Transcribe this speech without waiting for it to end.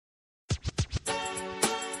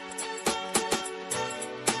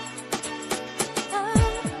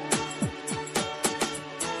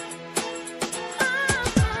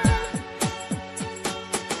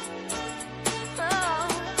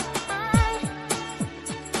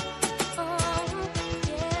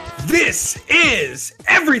This is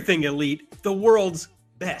Everything Elite, the world's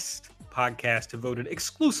best podcast devoted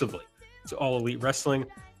exclusively to All Elite Wrestling.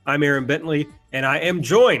 I'm Aaron Bentley, and I am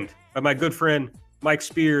joined by my good friend, Mike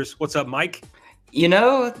Spears. What's up, Mike? You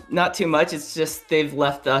know, not too much. It's just they've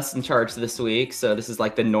left us in charge this week, so this is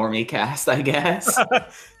like the normie cast, I guess.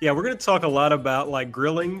 Yeah, we're going to talk a lot about like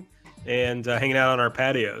grilling and hanging out on our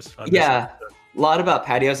patios. Yeah, a lot about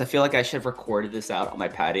patios. I feel like I should have recorded this out on my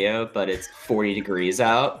patio, but it's 40 degrees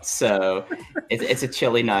out, so it's a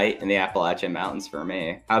chilly night in the Appalachian Mountains for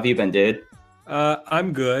me. How have you been, dude?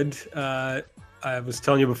 I'm good. I was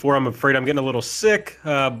telling you before, I'm afraid I'm getting a little sick,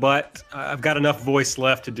 but I've got enough voice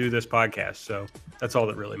left to do this podcast, so that's all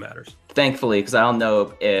that really matters. Thankfully, because I don't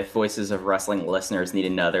know if Voices of Wrestling listeners need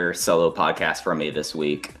another solo podcast from me this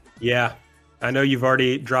week. Yeah, I know you've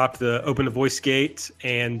already dropped the Open the Voice gate,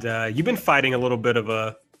 and you've been fighting a little bit of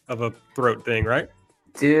a throat thing, right?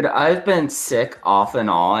 Dude, I've been sick off and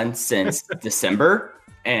on since December,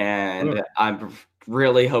 and I'm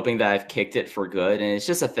really hoping that I've kicked it for good. And it's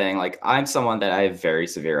just a thing. Like, I'm someone that I have very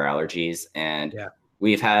severe allergies, and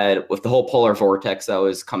we've had with the whole polar vortex that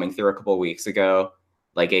was coming through a couple of weeks ago,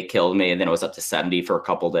 like it killed me, and then it was up to 70 for a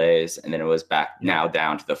couple of days, and then it was back now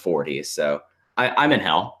down to the 40s. So I'm in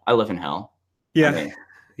hell. I live in hell. Yeah. I mean,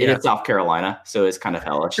 it is South Carolina, so it's kind of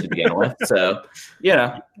hellish to begin with. So, you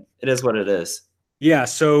know, it is what it is. Yeah,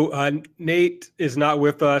 so Nate is not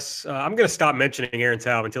with us. I'm going to stop mentioning Aaron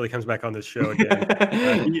Taub until he comes back on this show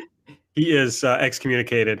again. He is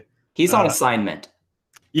excommunicated. He's on assignment.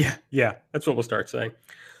 Yeah, that's what we'll start saying.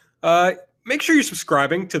 Make sure you're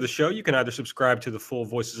subscribing to the show. You can either subscribe to the full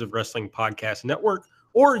Voices of Wrestling podcast network,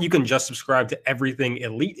 or you can just subscribe to Everything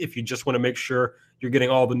Elite if you just want to make sure you're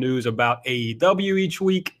getting all the news about AEW each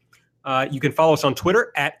week. You can follow us on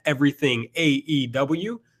Twitter at Everything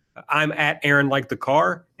AEW. I'm at Aaron Like the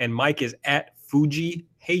Car, and Mike is at Fuji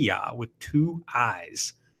Heya with 2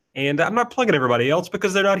 eyes. And I'm not plugging everybody else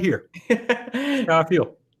because they're not here. That's how I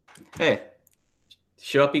feel. Hey,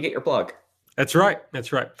 show up, you get your plug. That's right.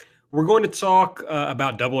 We're going to talk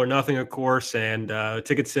about Double or Nothing, of course, and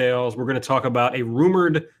ticket sales. We're going to talk about a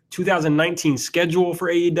rumored 2019 schedule for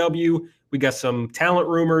AEW. We got some talent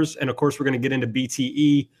rumors, and of course, we're going to get into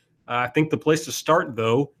BTE. I think the place to start,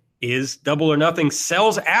 though, is Double or Nothing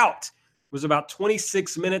sells out. It was about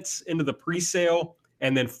 26 minutes into the pre-sale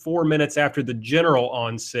and then 4 minutes after the general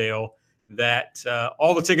on sale that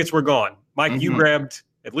all the tickets were gone. Mike, you grabbed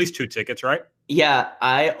at least 2 tickets, right? Yeah,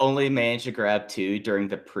 I only managed to grab 2 during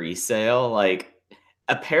the pre-sale. Like,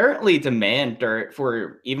 apparently demand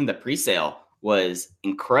for even the pre-sale was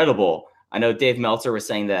incredible. I know Dave Meltzer was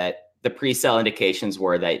saying that the pre-sale indications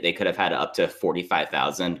were that they could have had up to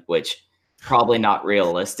 45,000, which probably not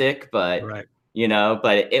realistic, but you know,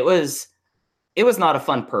 but it was not a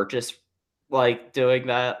fun purchase, like doing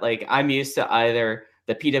that. Like, I'm used to either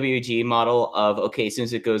the PWG model of, okay, as soon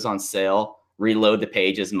as it goes on sale, reload the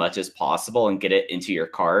page as much as possible and get it into your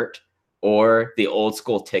cart, or the old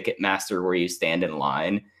school Ticketmaster where you stand in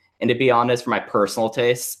line. And to be honest, for my personal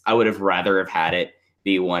tastes, I would have rather have had it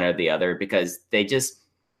be one or the other, because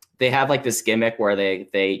they have like this gimmick where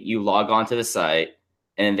you log onto the site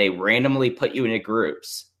and they randomly put you into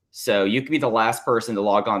groups. So you could be the last person to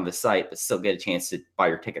log on to the site, but still get a chance to buy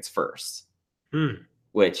your tickets first.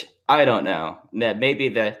 Which I don't know. Maybe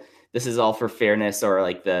this is all for fairness or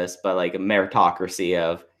like this, but like a meritocracy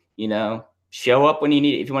of, you know, show up when you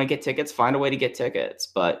need it. If you want to get tickets, find a way to get tickets.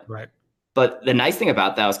 But the nice thing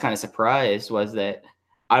about that, I was kind of surprised, was that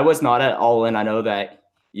I was not at All In. I know that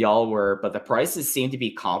y'all were, but the prices seem to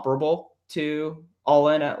be comparable to All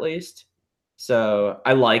In at least. So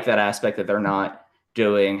I like that aspect that they're not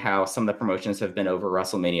doing how some of the promotions have been over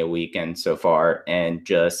WrestleMania weekend so far and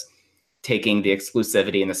just taking the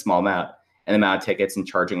exclusivity and the small amount of tickets and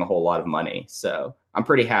charging a whole lot of money. So I'm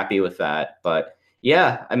pretty happy with that. But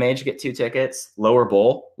yeah, I managed to get 2 tickets, lower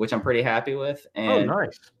bowl, which I'm pretty happy with. And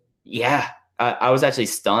nice. Yeah, I was actually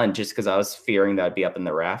stunned just because I was fearing that I'd be up in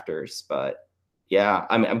the rafters. But yeah,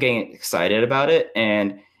 I'm getting excited about it.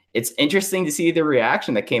 And it's interesting to see the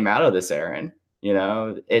reaction that came out of this, Aaron. You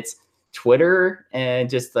know, it's Twitter and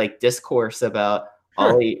just like discourse about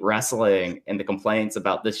All Elite Wrestling, and the complaints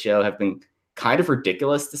about this show have been kind of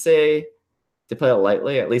ridiculous, to put it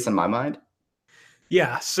lightly, at least in my mind.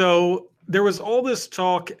 Yeah, so there was all this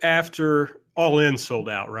talk after All In sold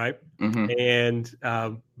out, right? And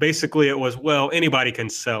basically it was, well, anybody can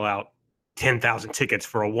sell out 10,000 tickets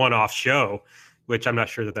for a one-off show, which I'm not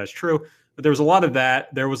sure that that's true. But there was a lot of that.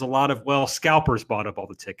 There was a lot of, well, scalpers bought up all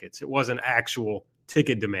the tickets. It wasn't actual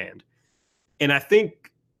ticket demand. And I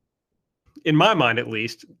think, in my mind at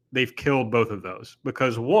least, they've killed both of those.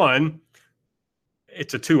 Because one,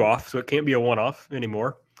 it's a 2-off, so it can't be a 1-off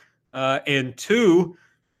anymore. And 2,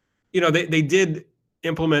 they did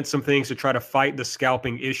implement some things to try to fight the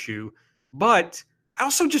scalping issue, but I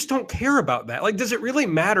also just don't care about that. Like, does it really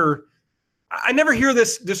matter? I never hear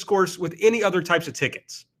this discourse with any other types of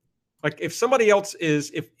tickets. Like, if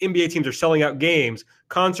NBA teams are selling out games,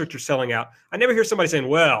 concerts are selling out, I never hear somebody saying,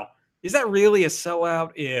 well, is that really a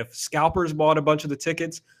sellout if scalpers bought a bunch of the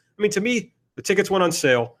tickets? I mean, to me, the tickets went on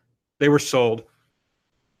sale. They were sold.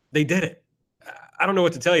 They did it. I don't know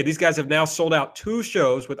what to tell you. These guys have now sold out 2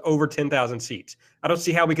 shows with over 10,000 seats. I don't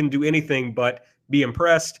see how we can do anything but be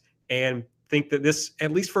impressed and think that this,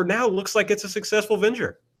 at least for now, looks like it's a successful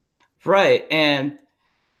venture. Right. And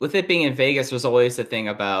with it being in Vegas, there's always the thing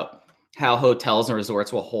about how hotels and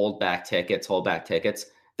resorts will hold back tickets.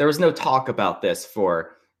 There was no talk about this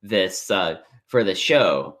for this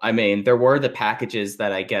show. I mean, there were the packages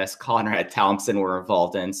that I guess Conrad Thompson were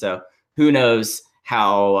involved in. So who knows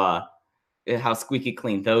how squeaky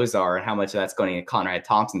clean those are and how much that's going in Conrad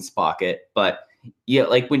Thompson's pocket. But yeah,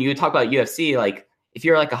 like when you talk about UFC, like if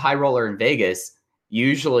you're like a high roller in Vegas,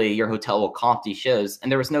 usually your hotel will comp these shows,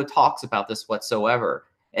 and there was no talks about this whatsoever.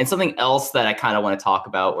 And something else that I kind of want to talk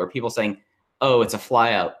about, where people saying, oh, it's a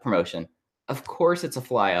fly out promotion. Of course it's a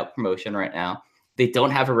fly out promotion right now. They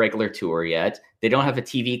don't have a regular tour yet. They don't have a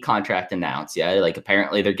TV contract announced yet. Like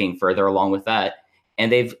apparently they're getting further along with that. And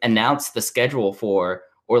they've announced the schedule for,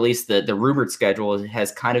 or at least the rumored schedule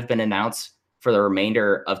has kind of been announced for the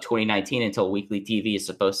remainder of 2019 until weekly TV is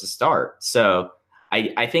supposed to start. So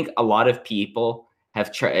I think a lot of people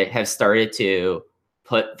have started to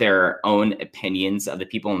put their own opinions of the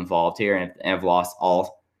people involved here and have lost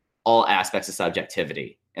all aspects of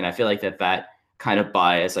subjectivity. And I feel like that kind of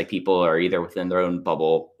bias, like people are either within their own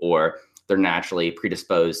bubble or they're naturally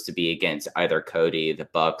predisposed to be against either Cody, the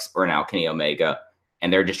Bucks, or now Kenny Omega.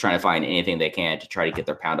 And they're just trying to find anything they can to try to get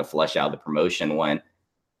their pound of flesh out of the promotion, when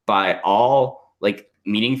by all like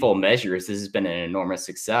meaningful measures, this has been an enormous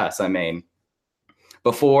success. I mean,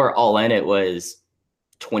 before All In, it was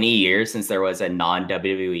 20 years since there was a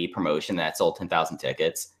non-WWE promotion that sold 10,000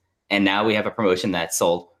 tickets. And now we have a promotion that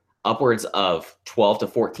sold upwards of 12 to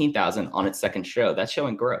 14,000 on its second show. That's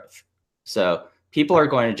showing growth. So people are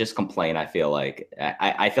going to just complain. I feel like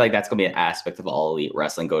that's going to be an aspect of All Elite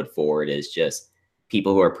Wrestling going forward, is just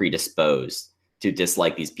people who are predisposed to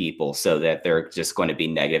dislike these people so that they're just going to be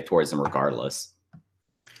negative towards them regardless.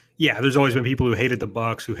 Yeah, there's always been people who hated the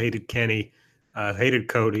Bucks, who hated Kenny, hated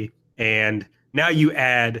Cody. And now you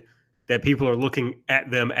add that people are looking at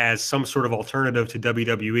them as some sort of alternative to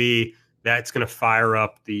WWE. That's going to fire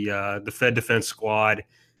up the Fed Defense Squad.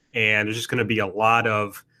 And there's just going to be a lot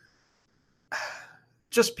of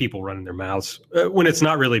just people running their mouths when it's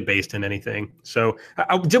not really based in anything. So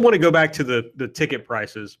I did want to go back to the ticket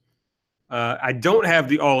prices. I don't have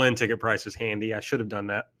the all-in ticket prices handy. I should have done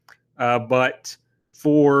that. But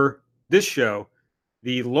for this show,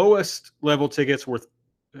 the lowest level tickets worth,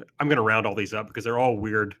 I'm going to round all these up because they're all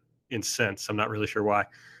weird in cents. I'm not really sure why.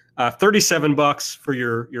 $37 for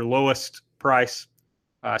your lowest price.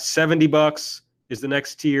 $70 is the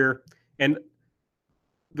next tier. And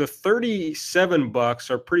the $37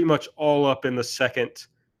 are pretty much all up in the second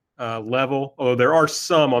level, although there are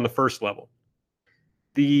some on the first level.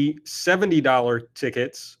 The $70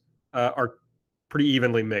 tickets are pretty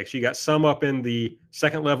evenly mixed. You got some up in the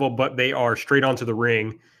second level, but they are straight onto the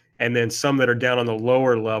ring, and then some that are down on the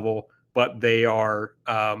lower level, but they are,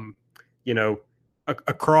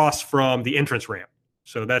 across from the entrance ramp.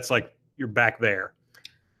 So that's like you're back there.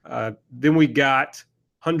 Then we got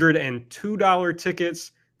 $102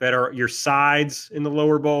 tickets that are your sides in the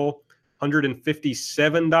lower bowl,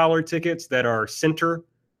 $157 tickets that are center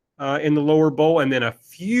in the lower bowl, and then a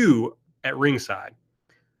few at ringside.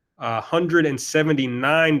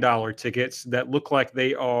 $179 tickets that look like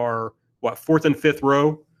they are, fourth and fifth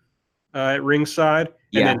row at ringside,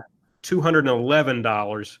 and then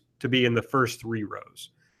 $211 to be in the first 3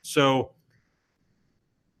 rows. So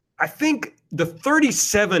I think the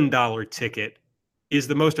 $37 ticket is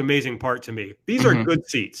the most amazing part to me. These are good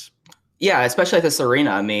seats. Yeah, especially at this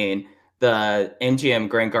arena. I mean, the MGM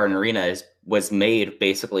Grand Garden Arena was made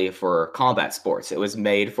basically for combat sports. It was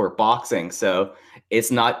made for boxing. So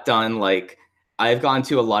it's not done like, I've gone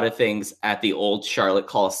to a lot of things at the old Charlotte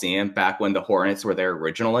Coliseum back when the Hornets were there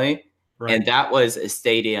originally. Right. And that was a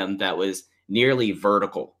stadium that was nearly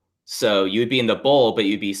vertical. So you'd be in the bowl, but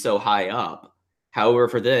you'd be so high up. However,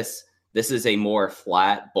 for this is a more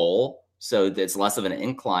flat bowl. So it's less of an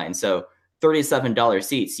incline. So $37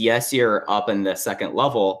 seats. Yes, you're up in the second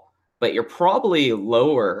level, but you're probably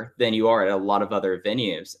lower than you are at a lot of other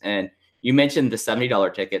venues. And you mentioned the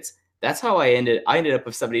 $70 tickets. that's how I ended up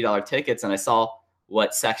with $70 tickets, and I saw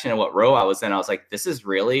what section and what row I was in. I was like, this is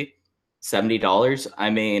really $70. I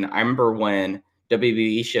mean, I remember when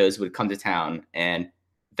WWE shows would come to town, and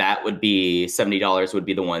that would be $70 would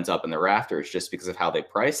be the ones up in the rafters just because of how they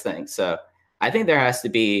price things. So I think there has to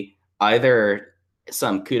be either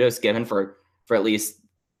some kudos given for at least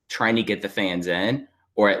trying to get the fans in,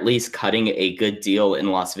 or at least cutting a good deal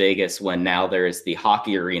in Las Vegas when now there is the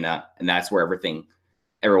hockey arena, and that's where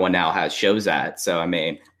everyone now has shows at. So I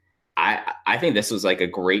mean, I think this was like a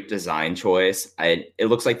great design choice. It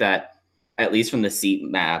looks like that, at least from the seat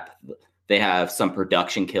map, they have some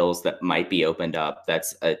production kills that might be opened up.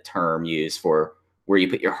 That's a term used for where you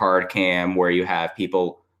put your hard cam, where you have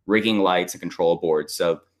people rigging lights and control boards.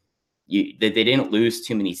 So they didn't lose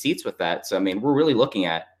too many seats with that. So I mean, we're really looking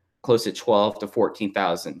at close to 12 to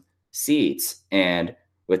 14,000 seats, and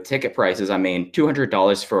with ticket prices, I mean,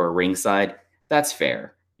 $200 for a ringside, that's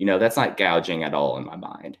fair. That's not gouging at all in my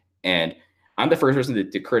mind. And I'm the first person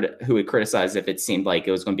who would criticize if it seemed like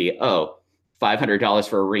it was going to be, $500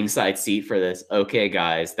 for a ringside seat for this. Okay,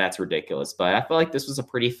 guys, that's ridiculous. But I feel like this was a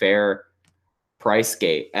pretty fair price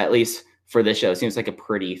gate, at least for this show. It seems like a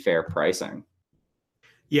pretty fair pricing.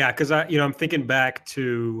 Yeah, because I'm thinking back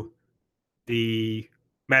to the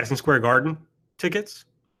Madison Square Garden tickets.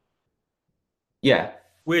 Yeah.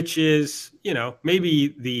 Which is,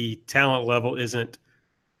 maybe the talent level isn't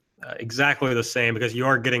exactly the same because you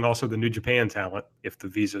are getting also the New Japan talent if the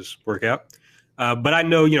visas work out. But I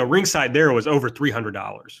know, ringside there was over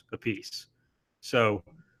 $300 a piece. So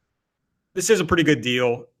this is a pretty good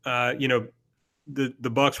deal. The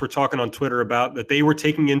Bucks were talking on Twitter about that they were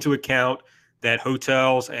taking into account that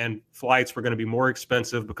hotels and flights were going to be more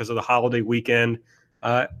expensive because of the holiday weekend.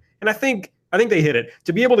 And I think they hit it.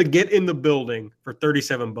 To be able to get in the building for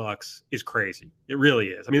 $37 is crazy. It really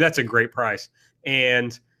is. I mean, that's a great price.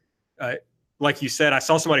 And like you said, I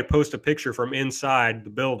saw somebody post a picture from inside the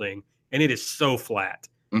building, and it is so flat.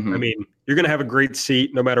 Mm-hmm. I mean, you're going to have a great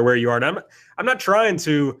seat no matter where you are. And I'm not trying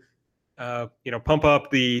to, pump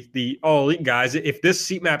up the all elite guys. If this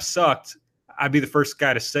seat map sucked, I'd be the first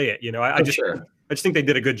guy to say it. I just think they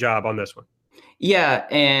did a good job on this one. Yeah,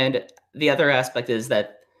 and the other aspect is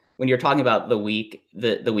that when you're talking about the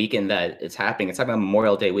weekend that it's happening, it's talking about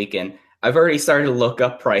Memorial Day weekend. I've already started to look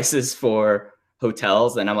up prices for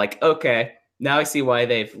hotels, and I'm like, okay, now I see why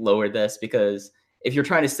they've lowered this, because if you're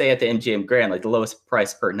trying to stay at the MGM Grand, like the lowest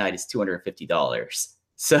price per night is $250.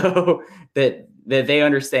 So that they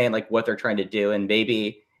understand like what they're trying to do, and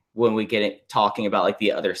maybe when we get it talking about like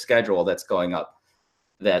the other schedule that's going on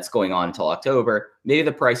until October, maybe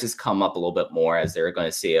the prices come up a little bit more as they're going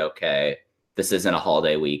to see, okay, this isn't a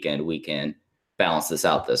holiday weekend. We can balance this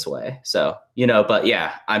out this way. So, but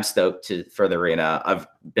yeah, I'm stoked for the arena. I've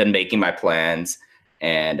been making my plans,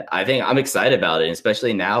 and I think I'm excited about it,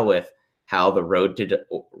 especially now with how the road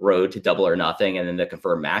to Double or Nothing and then the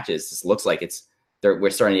confirmed matches, this looks like we're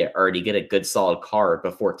starting to already get a good solid card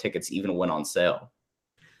before tickets even went on sale.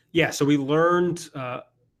 Yeah, so we learned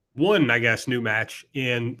one, I guess, new match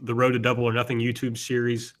in the Road to Double or Nothing YouTube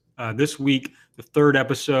series this week, the third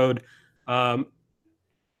episode.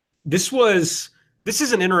 This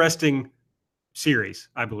is an interesting series,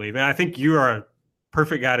 I believe, and I think you are a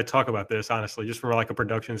perfect guy to talk about this, honestly, just from like a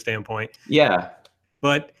production standpoint. Yeah,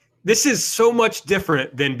 but this is so much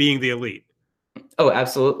different than Being the Elite. Oh,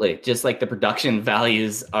 absolutely. Just like the production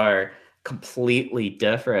values are completely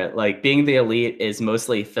different. Like Being the Elite is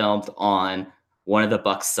mostly filmed on one of the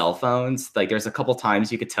Bucks' cell phones. Like there's a couple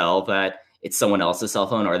times you could tell that it's someone else's cell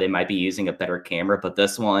phone, or they might be using a better camera. But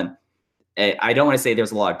this one, I don't want to say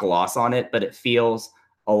there's a lot of gloss on it, but it feels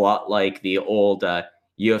a lot like the old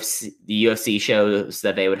UFC shows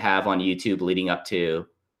that they would have on YouTube leading up to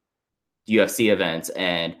UFC events.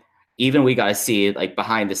 And even we got to see like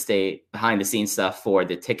behind the scenes stuff for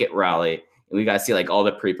the ticket rally. And we got to see like all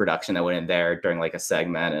the pre-production that went in there during like a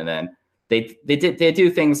segment. And then they do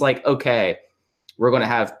things like, okay, we're going to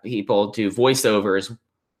have people do voiceovers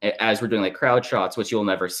as we're doing like crowd shots, which you'll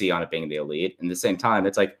never see on it Being the Elite. And at the same time,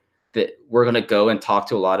 it's like that we're going to go and talk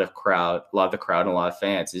to a lot of the crowd and a lot of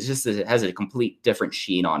fans. It's just, it has a complete different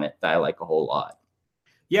sheen on it that I like a whole lot.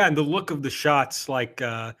 Yeah. And the look of the shots, like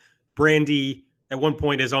Brandy at one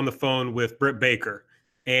point is on the phone with Britt Baker,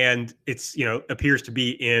 and it's, appears to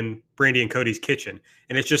be in Brandy and Cody's kitchen.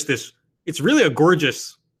 And it's just it's really a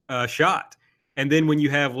gorgeous shot. And then when you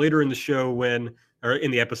have later in the show or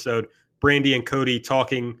in the episode, Brandy and Cody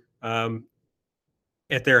talking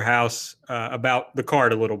at their house about the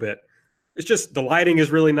card a little bit. It's just, the lighting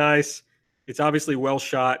is really nice. It's obviously well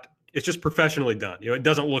shot. It's just professionally done. It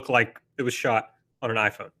doesn't look like it was shot on an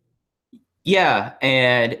iPhone. Yeah,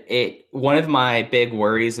 and it one of my big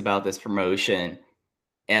worries about this promotion,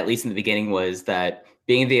 at least in the beginning, was that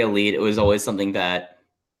being the elite, it was always something that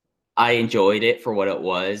I enjoyed it for what it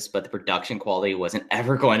was, but the production quality wasn't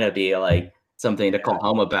ever going to be like something to call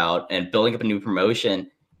home about. And building up a new promotion,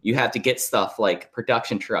 you have to get stuff like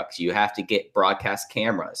production trucks, you have to get broadcast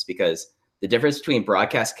cameras, because the difference between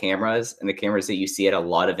broadcast cameras and the cameras that you see at a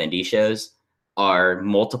lot of indie shows are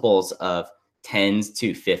multiples of tens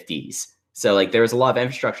to 50s. So like there was a lot of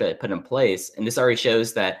infrastructure that put in place, and this already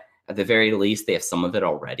shows that at the very least they have some of it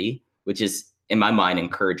already, which is in my mind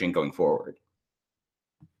encouraging going forward.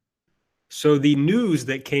 So the news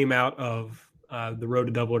that came out of the Road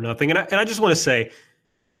to Double or Nothing, and I just want to say,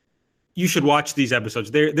 you should watch these episodes.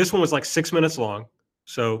 This one was like 6 minutes long,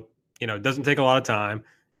 so it doesn't take a lot of time.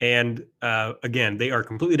 And again, they are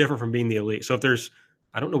completely different from being the elite. So if there's,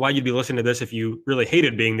 I don't know why you'd be listening to this if you really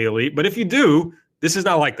hated being the elite, but if you do, this is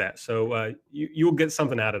not like that. So you will get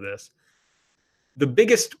something out of this. The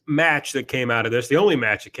biggest match that came out of this, the only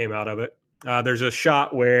match that came out of it, there's a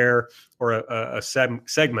shot where, or a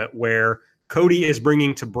segment where Cody is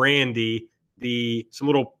bringing to Brandi some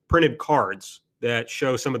little printed cards that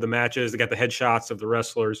show some of the matches. They got the headshots of the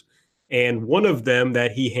wrestlers. And one of them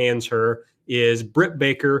that he hands her is Britt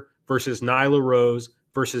Baker versus Nyla Rose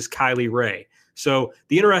versus Kylie Rae. So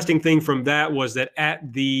the interesting thing from that was that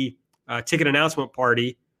at the ticket announcement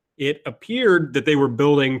party, it appeared that they were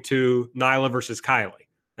building to Nyla versus Kylie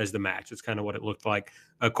as the match. That's kind of what it looked like.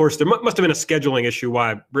 Of course, there must have been a scheduling issue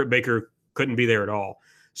why Britt Baker couldn't be there at all.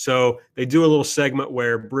 So they do a little segment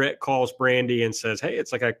where Britt calls Brandi and says, "Hey,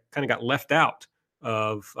 it's like I kind of got left out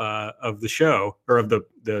of the show, or of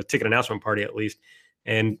the ticket announcement party at least."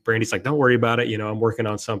 And Brandi's like, "Don't worry about it. I'm working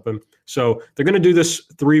on something." So they're going to do this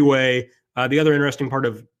three-way. The other interesting part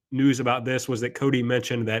of news about this was that Cody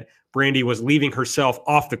mentioned that Brandi was leaving herself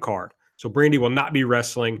off the card. So Brandi will not be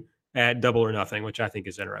wrestling at Double or Nothing, which I think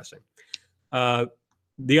is interesting.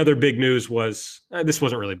 The other big news was, this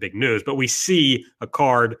wasn't really big news, but we see a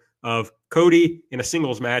card of Cody in a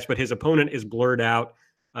singles match, but his opponent is blurred out.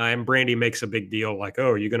 And Brandi makes a big deal like,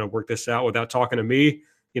 "Oh, are you going to work this out without talking to me?"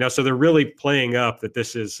 So they're really playing up that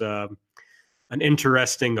this is an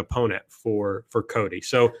interesting opponent for Cody.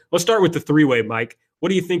 So let's start with the three-way, Mike. What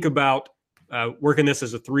do you think about working this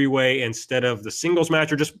as a three-way instead of the singles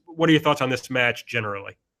match, or just what are your thoughts on this match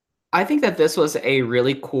generally? I think that this was a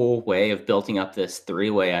really cool way of building up this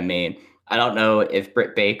three-way. I mean, I don't know if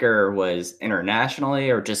Britt Baker was internationally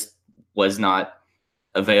or just was not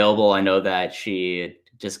available. I know that she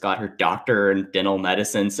just got her doctor in dental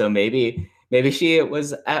medicine, so maybe she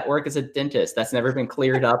was at work as a dentist. That's never been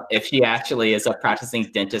cleared up if she actually is a practicing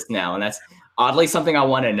dentist now, and that's oddly something I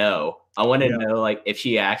want to know. I want to know like if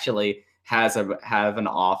she actually have an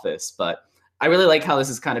office. But I really like how this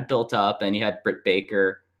is kind of built up, and you had Britt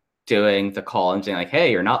Baker doing the call and saying like,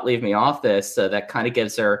 "Hey, you're not leaving me off this." So that kind of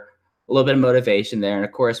gives her a little bit of motivation there. And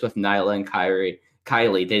of course, with Nyla and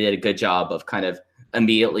Kylie, they did a good job of kind of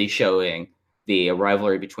immediately showing the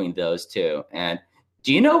rivalry between those two. And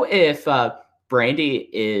do you know if Brandi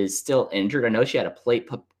is still injured? I know she had a plate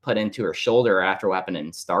put into her shoulder after what happened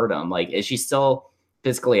in Stardom. Like, is she still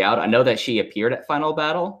physically out? I know that she appeared at Final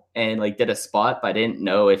Battle and like did a spot, but I didn't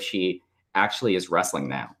know if she actually is wrestling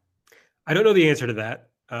now. I don't know the answer to that,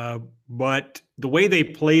 but the way they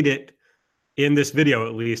played it in this video,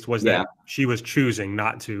 at least, was that she was choosing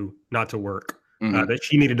not to work. That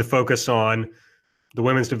she needed to focus on the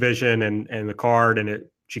women's division and the card, and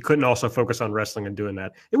she couldn't also focus on wrestling and doing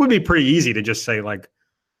that. It would be pretty easy to just say like,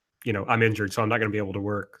 "I'm injured, so I'm not going to be able to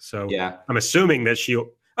work." So I'm assuming that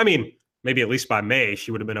maybe at least by May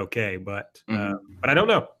she would have been okay, but I don't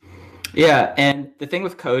know. Yeah, and the thing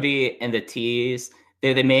with Cody and the tease,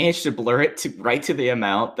 they managed to blur it right to the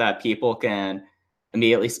amount that people can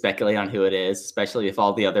immediately speculate on who it is, especially with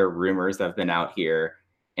all the other rumors that have been out here.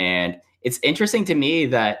 And it's interesting to me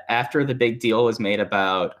that after the big deal was made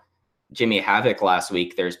about Jimmy Havoc last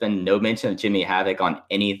week, there's been no mention of Jimmy Havoc on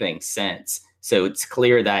anything since. So it's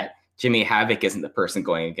clear that Jimmy Havoc isn't the person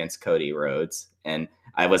going against Cody Rhodes. And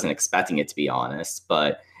I wasn't expecting it, to be honest.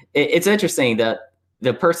 But it's interesting that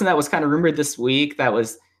the person that was kind of rumored this week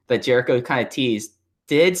that Jericho kind of teased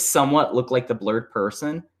did somewhat look like the blurred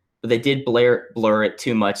person, but they did blur it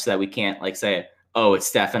too much so that we can't like say, "Oh,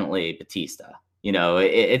 it's definitely Batista."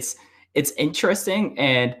 It's interesting.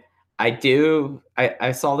 And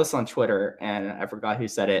I saw this on Twitter and I forgot who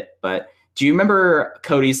said it, but do you remember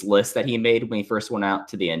Cody's list that he made when he first went out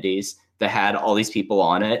to the Indies that had all these people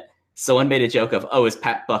on it? Someone made a joke of, "Oh, is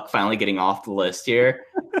Pat Buck finally getting off the list here?"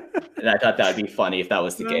 And I thought that would be funny if that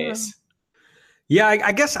was the case. Yeah,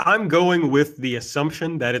 I guess I'm going with the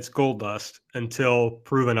assumption that it's Goldust until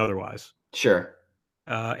proven otherwise. Sure.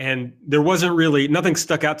 And there wasn't really nothing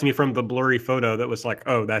stuck out to me from the blurry photo that was like,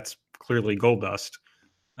 oh, that's clearly Goldust.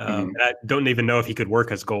 Mhm. I don't even know if he could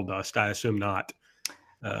work as Goldust. I assume not.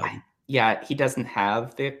 Yeah, he doesn't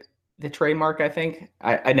have the trademark, I think.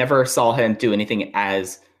 I never saw him do anything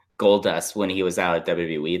as Goldust when he was out at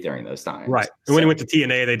WWE during those times. Right. And when he went to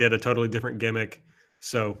TNA, they did a totally different gimmick.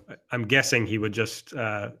 So I'm guessing he would just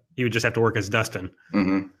have to work as Dustin.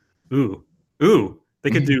 Mhm. Ooh. They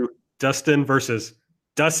could do Dustin versus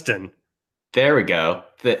Dustin. There we go.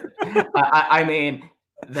 I mean,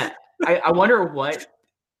 that I wonder what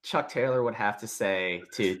Chuck Taylor would have to say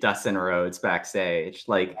to Dustin Rhodes backstage.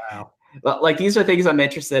 Wow. Like these are things I'm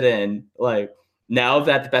interested in. Like now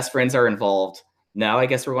that the best friends are involved, now I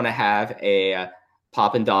guess we're going to have a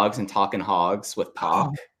Poppin' Dogs and Talking Hogs with Pac.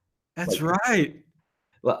 Oh, that's right.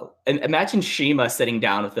 Well, and imagine Shima sitting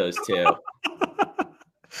down with those two.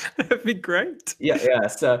 That'd be great. Yeah.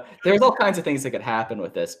 So there's all kinds of things that could happen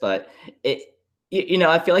with this, but I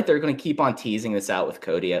feel like they're going to keep on teasing this out with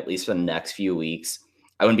Cody at least for the next few weeks.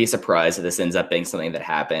 I wouldn't be surprised if this ends up being something that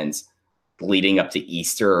happens leading up to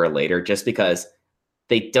Easter or later, just because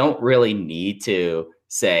they don't really need to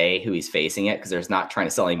say who he's facing it because there's not trying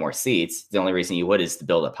to sell any more seats. The only reason you would is to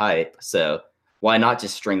build up hype. So why not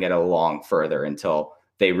just string it along further until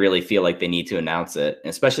they really feel like they need to announce it? And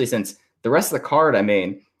especially since the rest of the card, I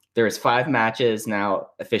mean, there's 5 matches now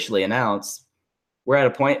officially announced. We're at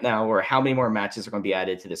a point now where how many more matches are going to be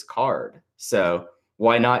added to this card? So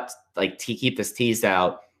why not keep this teased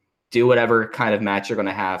out, do whatever kind of match you're going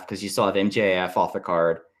to have, because you still have MJF off the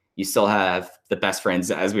card. You still have the best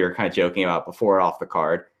friends, as we were kind of joking about before, off the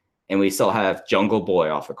card. And we still have Jungle Boy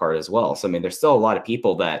off the card as well. So, I mean, there's still a lot of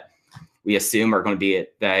people that we assume are going to be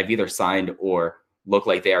that have either signed or look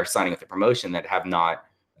like they are signing with the promotion that have not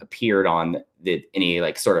appeared on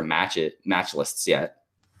any sort of match lists yet.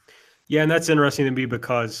 Yeah, and that's interesting to me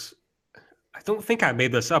because I don't think I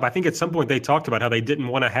made this up. I think at some point they talked about how they didn't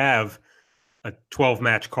want to have a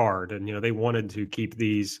 12-match card, and they wanted to keep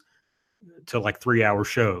these to 3-hour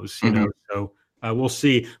shows. So we'll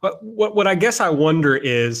see. But what I guess I wonder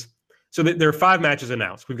is, so there are 5 matches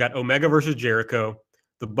announced. We've got Omega versus Jericho,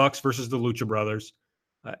 the Bucks versus the Lucha Brothers,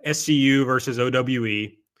 SCU versus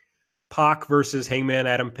OWE, Pac versus Hangman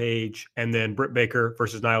Adam Page, and then Britt Baker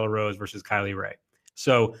versus Nyla Rose versus Kylie Rae.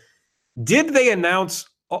 So did they announce?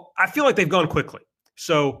 I feel like they've gone quickly.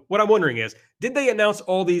 So what I'm wondering is, did they announce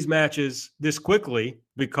all these matches this quickly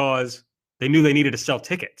because they knew they needed to sell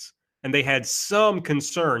tickets and they had some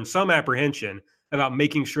concern, some apprehension about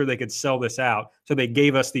making sure they could sell this out? So they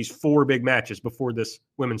gave us these 4 big matches before this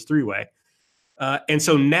women's 3-way. And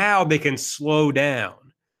so now they can slow down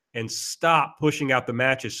and stop pushing out the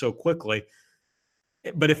matches so quickly.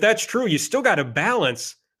 But if that's true, you still got to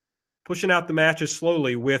balance pushing out the matches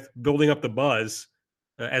slowly with building up the buzz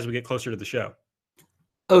as we get closer to the show.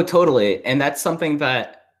 Oh, totally. And that's something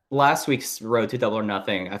that last week's Road to Double or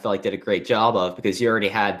Nothing, I felt like did a great job of, because you already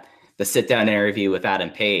had the sit-down interview with Adam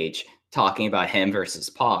Page talking about him versus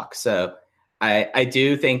Pac. So I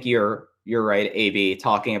do think you're right, AB,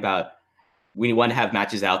 talking about we want to have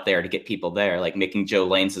matches out there to get people there, like making Joe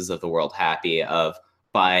Lances of the world happy of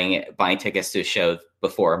buying tickets to a show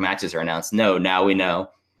before matches are announced. No, now we know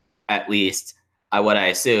at least what I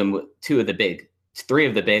assume 3 of the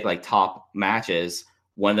big top matches,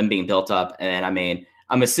 one of them being built up. And I mean,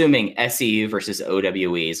 I'm assuming SCU versus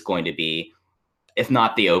OWE is going to be, if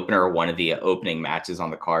not the opener, one of the opening matches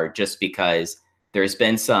on the card, just because there's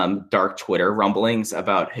been some dark Twitter rumblings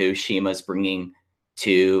about who Shima's bringing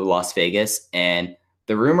to Las Vegas. And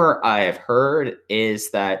the rumor I have heard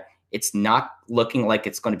is that it's not looking like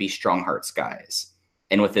it's going to be Strong Hearts guys.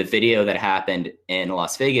 And with the video that happened in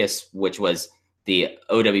Las Vegas, which was the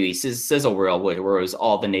OWE sizzle reel, where it was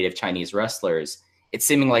all the native Chinese wrestlers, it's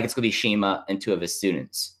seeming like it's going to be Shima and 2 of his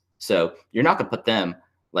students. So you're not going to put them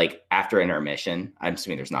after intermission. I'm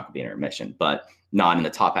assuming there's not going to be an intermission, but not in the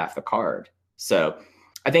top half of the card. So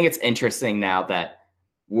I think it's interesting now that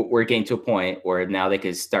we're getting to a point where now they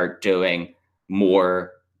could start doing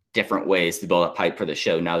more different ways to build up hype for the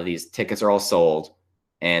show now that these tickets are all sold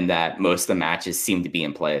and that most of the matches seem to be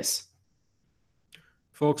in place.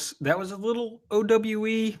 Folks, that was a little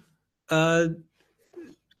OWE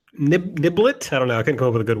niblet. I don't know. I couldn't come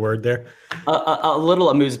up with a good word there. A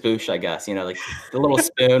little amuse-bouche, I guess. The little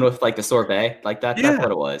spoon with the sorbet, that. Yeah. That's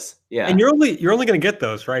what it was. Yeah. And you're only going to get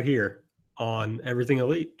those right here on Everything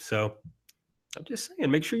Elite. So I'm just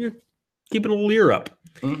saying, make sure you're keeping a little ear up.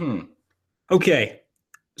 Mm-hmm. Okay,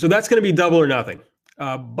 so that's going to be Double or Nothing.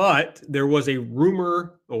 But there was a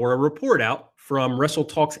rumor or a report out from Wrestle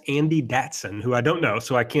Talk's Andy Datson, who I don't know,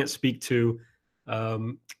 so I can't speak to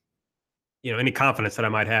any confidence that I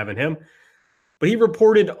might have in him. But he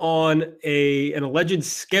reported on an alleged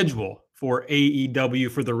schedule for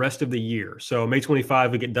AEW for the rest of the year. So May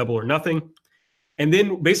 25, we get Double or Nothing. And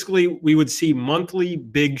then basically we would see monthly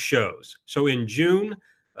big shows. So in June,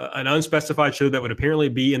 an unspecified show that would apparently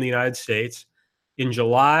be in the United States. In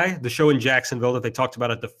July, the show in Jacksonville that they talked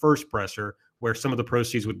about at the first presser, where some of the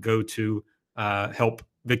proceeds would go to help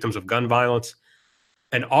victims of gun violence.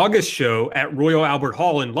 An August show at Royal Albert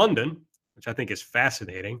Hall in London, which I think is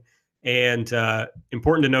fascinating. And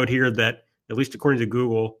important to note here that, at least according to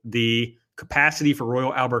Google, the capacity for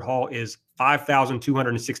Royal Albert Hall is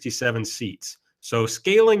 5,267 seats. So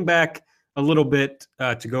scaling back a little bit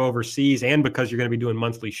to go overseas, and because you're going to be doing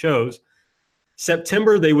monthly shows.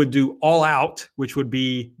 September, they would do All Out, which would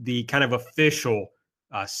be the kind of official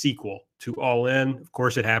sequel to All In. Of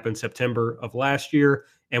course, it happened September of last year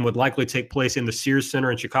and would likely take place in the Sears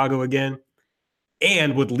Center in Chicago again,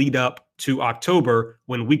 and would lead up to October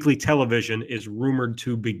when weekly television is rumored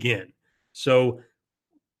to begin. So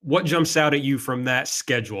what jumps out at you from that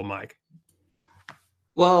schedule, Mike?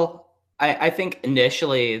 Well, I think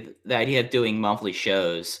initially the idea of doing monthly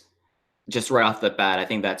shows, just right off the bat, I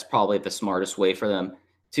think that's probably the smartest way for them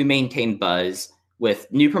to maintain buzz with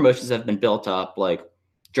new promotions that have been built up, like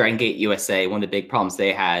Dragon Gate USA. One of the big problems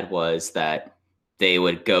they had was that they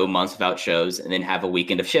would go months without shows and then have a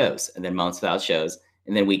weekend of shows and then months without shows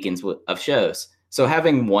and then weekends of shows. So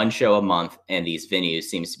having one show a month and these venues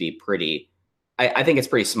seems to be I think it's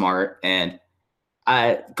pretty smart. And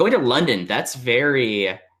going to London, that's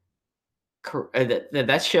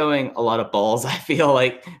that's showing a lot of balls, I feel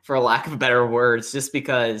like, for lack of better words, just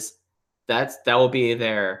because that will be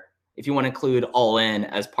if you want to include All In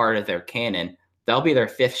as part of their canon, that'll be their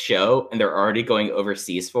 5th show, and they're already going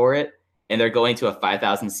overseas for it. And they're going to a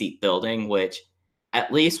 5,000 seat building, which,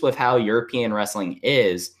 at least with how European wrestling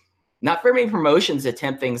is, not very many promotions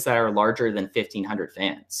attempt things that are larger than 1,500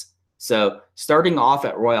 fans. So starting off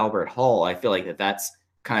at Royal Albert Hall, I feel like that's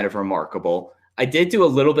kind of remarkable. I did do a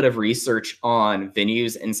little bit of research on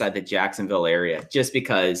venues inside the Jacksonville area, just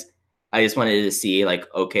because I just wanted to see, like,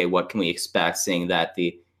 okay, what can we expect, seeing that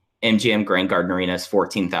the MGM Grand Garden Arena is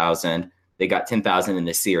 14,000. They got 10,000 in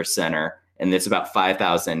the Sears Center, and it's about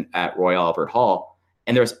 5,000 at Royal Albert Hall.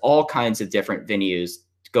 And there's all kinds of different venues,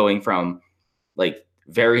 going from like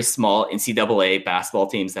very small NCAA basketball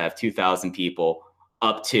teams that have 2,000 people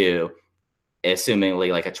up to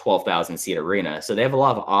assumingly like a 12,000 seat arena. So they have a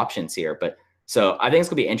lot of options here. So I think it's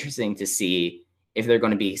going to be interesting to see if they're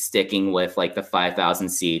going to be sticking with like the 5,000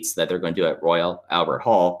 seats that they're going to do at Royal Albert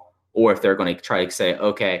Hall, or if they're going to try to say,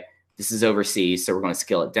 okay, this is overseas, so we're going to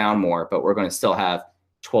scale it down more, but we're going to still have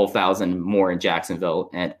 12,000 more in Jacksonville.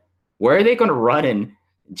 And where are they going to run in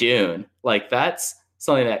June? Like, that's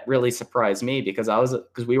something that really surprised me, because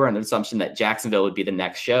we were under the assumption that Jacksonville would be the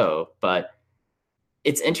next show. But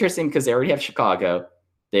it's interesting because they already have Chicago.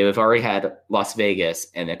 They have already had Las Vegas.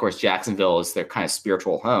 And of course, Jacksonville is their kind of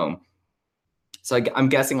spiritual home. So I'm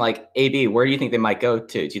guessing, like, AB, where do you think they might go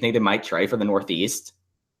to? Do you think they might try for the Northeast?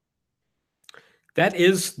 That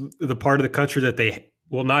is the part of the country that they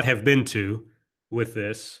will not have been to with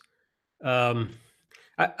this. I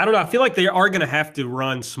don't know. I feel like they are going to have to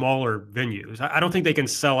run smaller venues. I don't think they can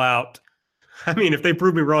sell out. I mean, if they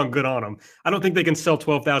prove me wrong, good on them. I don't think they can sell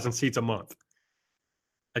 12,000 seats a month.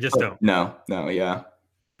 I just don't. No, yeah.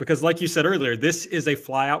 Because like you said earlier, this is a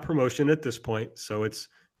fly-out promotion at this point. So it's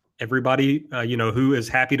everybody, who is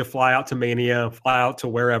happy to fly out to Mania, fly out to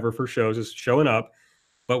wherever for shows is showing up.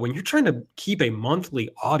 But when you're trying to keep a monthly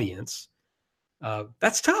audience,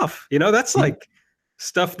 that's tough. That's like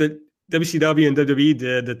stuff that WCW and WWE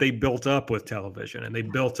did that they built up with television, and they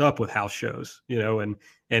built up with house shows,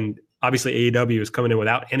 and obviously AEW is coming in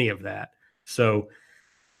without any of that. So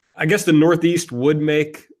I guess the Northeast would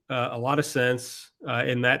make a lot of sense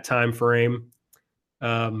in that time frame.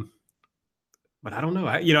 But I don't know.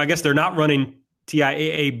 I guess they're not running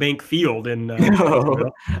TIAA Bank Field in. No,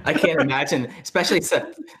 I can't imagine,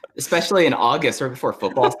 especially in August, right before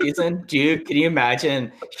football season. Can you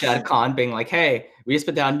imagine Shad Khan being like, "Hey, we just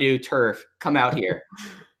put down new turf. Come out here."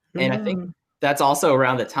 And I think that's also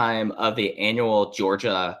around the time of the annual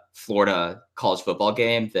Georgia-Florida college football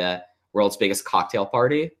game, the world's biggest cocktail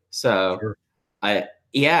party. So, sure.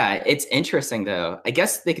 It's interesting though. I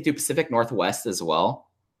guess they could do Pacific Northwest as well.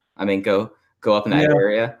 I mean, go up in that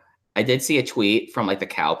area. I did see a tweet from like the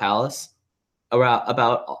Cow Palace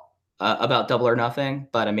about Double or Nothing,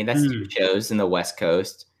 but I mean, that's 2 shows in the West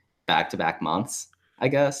Coast back-to-back months, I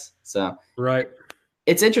guess. So right.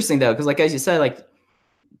 It's interesting though, because like as you said, like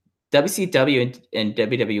WCW and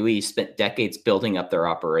WWE spent decades building up their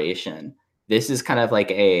operation. This is kind of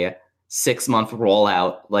like a 6-month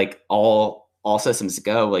rollout, like all systems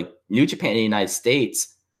go. Like New Japan in the United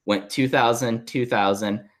States went 2000,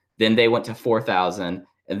 2000, then they went to 4000,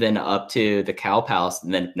 and then up to the Cow Palace,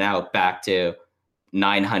 and then now back to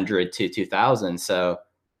 900 to 2000. So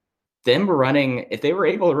them running, if they were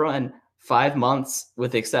able to run 5 months,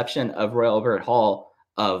 with the exception of Royal Albert Hall,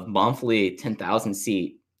 of monthly 10,000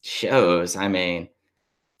 seat shows, I mean,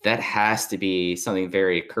 that has to be something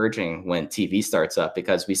very encouraging when TV starts up,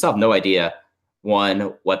 because we still have no idea,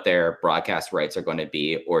 one, what their broadcast rights are going to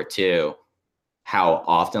be, or two, how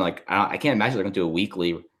often. Like, I can't imagine they're going to do a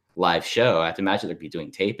weekly live show. I have to imagine they'll be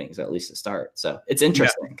doing tapings at least to start. So it's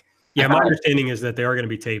interesting. Yeah, my understanding is that they are going to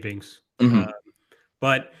be tapings. Mm-hmm.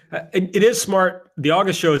 But it is smart. The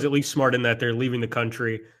August show is at least smart in that they're leaving the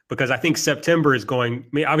country, because I think September is going, I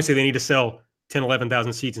mean, obviously they need to sell 10,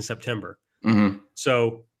 11,000 seats in September. Mm-hmm.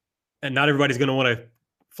 So, and not everybody's going to want to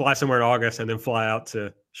fly somewhere in August and then fly out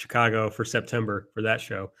to Chicago for September for that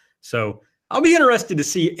show. So I'll be interested to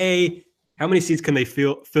see, A, how many seats can they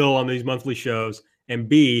fill on these monthly shows, and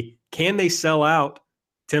B, can they sell out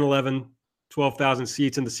 10, 11, 12,000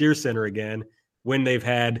 seats in the Sears Center again when they've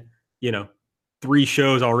had, 3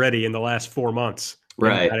 shows already in the last 4 months in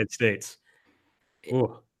the United States.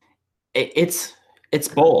 It's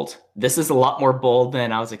bold. This is a lot more bold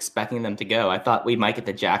than I was expecting them to go. I thought we might get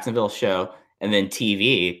the Jacksonville show and then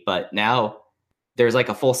TV, but now there's like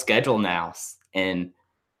a full schedule now. And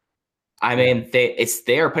I mean, they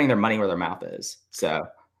are putting their money where their mouth is. So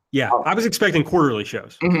yeah, I was expecting quarterly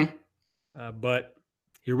shows, mm-hmm. But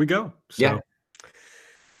here we go. So. Yeah.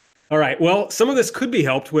 All right. Well, some of this could be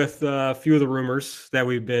helped with a few of the rumors that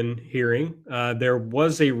we've been hearing. There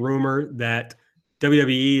was a rumor that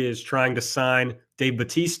WWE is trying to sign Dave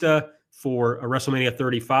Bautista for a WrestleMania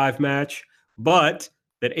 35 match, but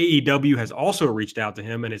that AEW has also reached out to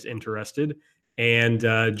him and is interested. And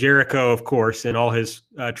Jericho, of course, in all his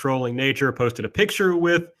trolling nature, posted a picture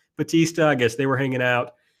with Batista. I guess they were hanging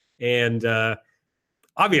out. And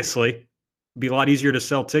obviously, it'd be a lot easier to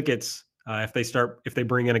sell tickets if they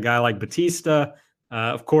bring in a guy like Batista.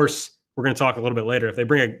 Of course, we're going to talk a little bit later. If they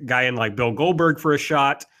bring a guy in like Bill Goldberg for a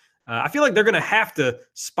shot, I feel like they're going to have to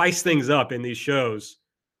spice things up in these shows.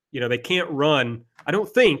 They can't run. I don't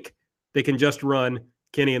think they can just run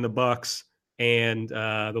Kenny and the Bucks and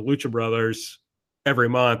the Lucha Brothers every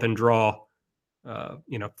month and draw,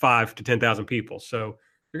 5 to 10,000 people. So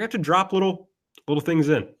they're going to have to drop little things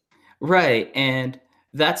in. Right, and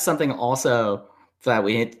that's something also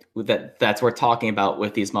that's we're talking about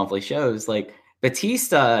with these monthly shows. Like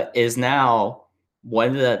Batista is now one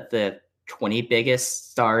of the 20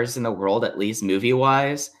 biggest stars in the world, at least movie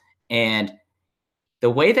wise. And the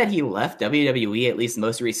way that he left WWE, at least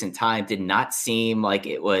most recent time, did not seem like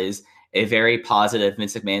it was a very positive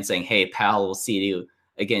Vince McMahon saying, "Hey pal, we'll see you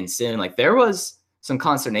again soon." Like there was some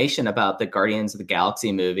consternation about the Guardians of the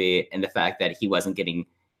Galaxy movie and the fact that he wasn't getting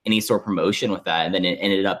any sort of promotion with that. And then it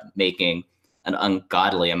ended up making an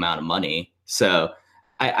ungodly amount of money. So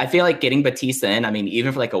I feel like getting Batista in, I mean,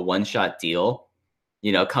 even for like a one-shot deal,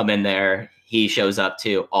 come in there, he shows up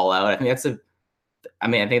to All Out. I think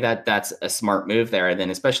that's a smart move there. And then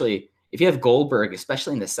especially if you have Goldberg,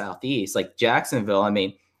 especially in the Southeast, like Jacksonville, I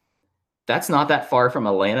mean, that's not that far from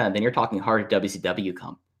Atlanta. And then you're talking hard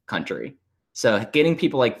WCW country. So getting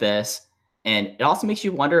people like this, and it also makes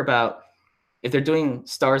you wonder about if they're doing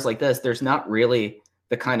stars like this, there's not really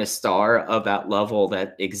the kind of star of that level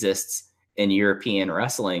that exists in European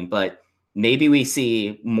wrestling, but maybe we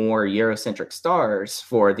see more Eurocentric stars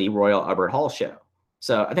for the Royal Albert Hall show.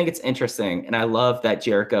 So I think it's interesting. And I love that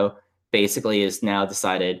Jericho basically is now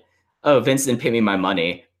decided, oh, Vince didn't pay me my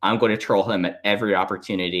money. I'm going to troll him at every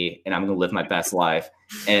opportunity, and I'm going to live my best life.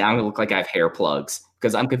 And I'm going to look like I have hair plugs,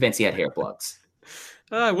 because I'm convinced he had hair plugs.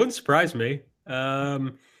 It wouldn't surprise me.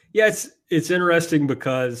 Yeah, it's interesting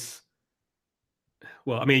because,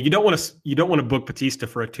 well, I mean, you don't want to book Batista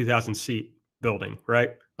for a 2,000 seat building,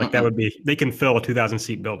 right? Like that would be, they can fill a 2,000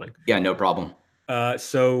 seat building. Yeah, no problem.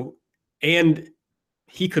 And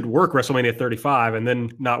he could work WrestleMania 35 and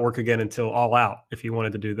then not work again until All Out if he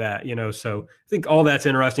wanted to do that, So I think all that's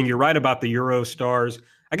interesting. You're right about the Euro stars.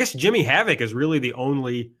 I guess Jimmy Havoc is really the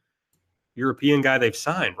only European guy they've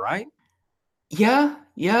signed, right? Yeah.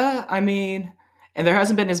 I mean, and there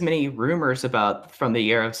hasn't been as many rumors from the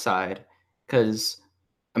Euro side, because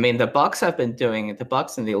I mean, the Bucks and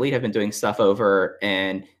the Elite have been doing stuff over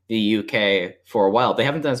in the UK for a while. They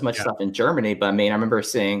haven't done as much stuff in Germany, but I mean, I remember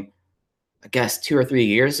seeing, I guess 2 or 3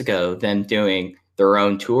 years ago, them doing their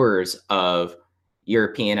own tours of,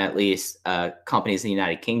 European, at least, companies in the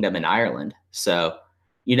United Kingdom and Ireland. So,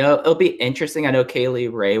 it'll be interesting. I know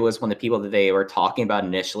Kaylee Ray was one of the people that they were talking about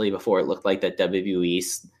initially before it looked like that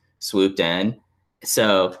WWE swooped in.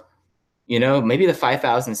 So, maybe the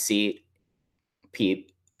 5,000 seat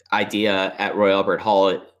idea at Royal Albert Hall,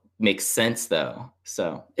 it makes sense though.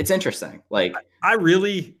 So it's interesting. Like,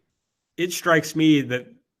 it strikes me that,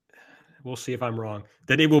 we'll see if I'm wrong,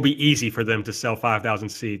 that it will be easy for them to sell 5,000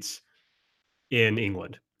 seats in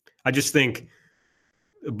England. I just think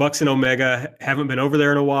Bucks and Omega haven't been over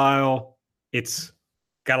there in a while. It's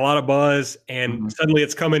got a lot of buzz, and suddenly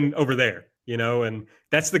it's coming over there, and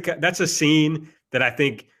that's a scene that I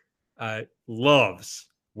think loves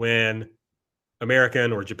when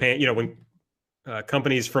American or Japan, when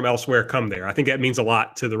companies from elsewhere come there. I think that means a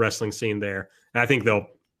lot to the wrestling scene there. And I think they'll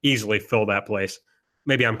easily fill that place.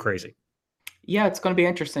 Maybe I'm crazy. Yeah, it's going to be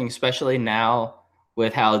interesting, especially now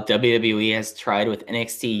with how WWE has tried with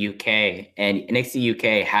NXT UK, and NXT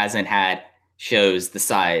UK hasn't had shows the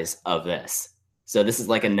size of this. So this is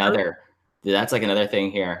like that's like another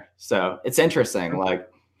thing here. So it's interesting. Like,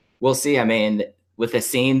 we'll see. I mean, with a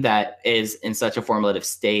scene that is in such a formative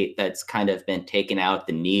state that's kind of been taken out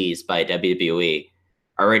the knees by WWE,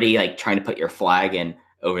 already like trying to put your flag in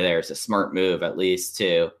over there is a smart move, at least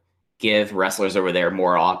to give wrestlers over there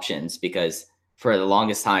more options, because for the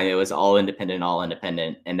longest time it was all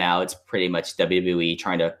independent. And now it's pretty much WWE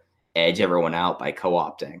trying to edge everyone out by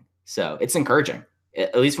co-opting. So it's encouraging,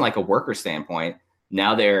 at least from like a worker standpoint.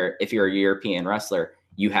 Now if you're a European wrestler,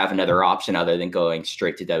 you have another option other than going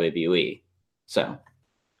straight to WWE. So,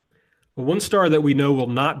 well, one star that we know will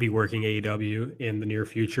not be working AEW in the near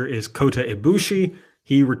future is Kota Ibushi.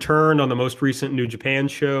 He returned on the most recent New Japan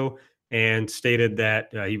show and stated that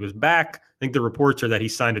he was back. I think the reports are that he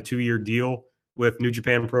signed a 2-year deal with New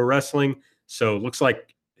Japan Pro Wrestling. So it looks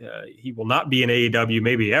like he will not be in AEW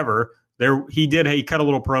maybe ever. He cut a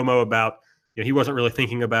little promo about, he wasn't really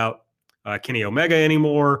thinking about Kenny Omega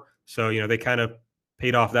anymore. So, they kind of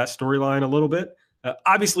paid off that storyline a little bit.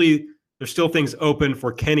 Obviously, there's still things open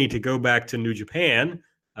for Kenny to go back to New Japan.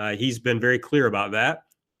 He's been very clear about that.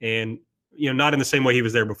 And, not in the same way he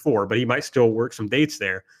was there before, but he might still work some dates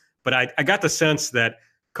there. But I got the sense that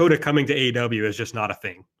Kota coming to AEW is just not a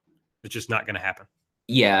thing. It's just not going to happen.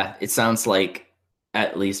 Yeah, it sounds like,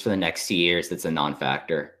 at least for the next 2 years, it's a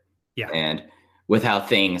non-factor. Yeah. And with how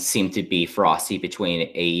things seem to be frosty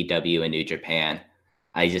between AEW and New Japan,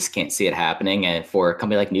 I just can't see it happening. And for a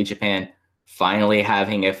company like New Japan, finally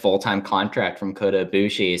having a full-time contract from Kota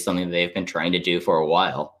Ibushi is something they've been trying to do for a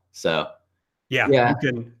while. So, yeah.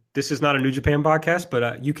 This is not a New Japan podcast,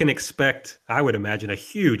 but you can expect, I would imagine, a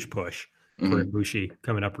huge push for Ibushi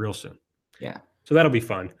coming up real soon. Yeah. So that'll be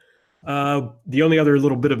fun. The only other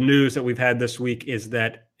little bit of news that we've had this week is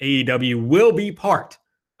that AEW will be part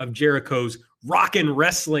of Jericho's Rockin'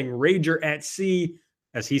 Wrestling Rager at Sea,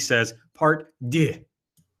 as he says, part 2.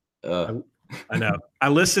 I know. I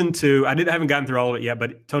haven't gotten through all of it yet,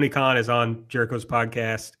 but Tony Khan is on Jericho's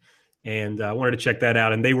podcast, and I wanted to check that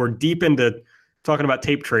out. And they were deep into talking about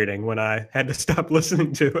tape trading when I had to stop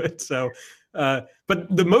listening to it. So, but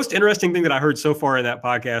the most interesting thing that I heard so far in that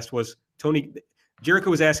podcast was Jericho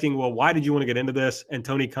was asking, well, why did you want to get into this? And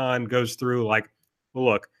Tony Khan goes through like, well,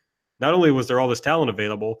 look, not only was there all this talent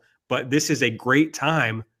available, but this is a great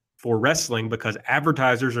time for wrestling because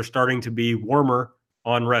advertisers are starting to be warmer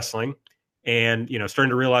on wrestling and, starting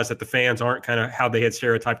to realize that the fans aren't kind of how they had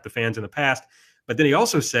stereotyped the fans in the past. But then he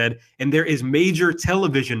also said, and there is major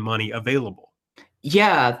television money available.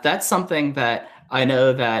 Yeah, that's something that I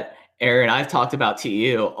know that, Aaron, I've talked about to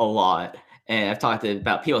you a lot. And I've talked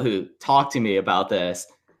about people who talk to me about this.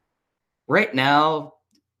 Right now,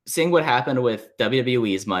 seeing what happened with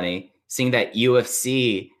WWE's money, seeing that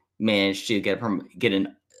UFC managed to get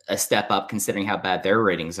a step up considering how bad their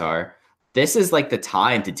ratings are, this is like the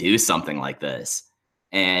time to do something like this.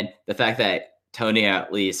 And the fact that Tony,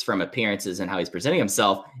 at least from appearances and how he's presenting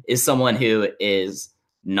himself, is someone who is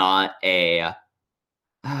not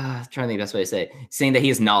trying to think the best way to say it, saying that he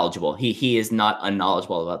is knowledgeable. He is not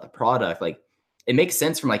unknowledgeable about the product. Like, it makes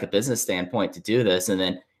sense from like a business standpoint to do this. And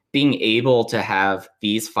then being able to have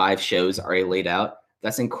these 5 shows already laid out,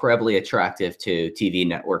 that's incredibly attractive to TV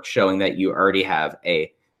networks, showing that you already have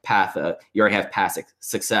a path, you already have past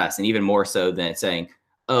success. And even more so than saying,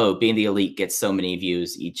 oh, Being the Elite gets so many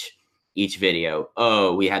views each video.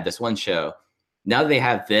 Oh, we had this one show. Now that they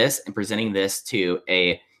have this and presenting this to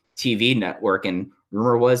a TV network, and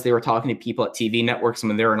rumor was they were talking to people at TV networks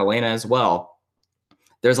when they were in Atlanta as well.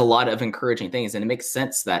 There's a lot of encouraging things, and it makes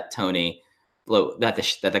sense that Tony, that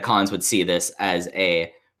the Khans would see this as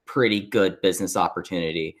a pretty good business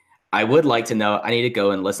opportunity. I would like to know. I need to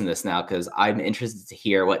go and listen to this now because I'm interested to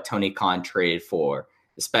hear what Tony Khan traded for,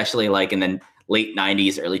 especially like in the late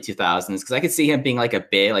 '90s, early 2000s. Because I could see him being like a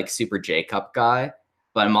big, like Super J Cup guy,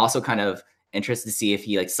 but I'm also kind of interested to see if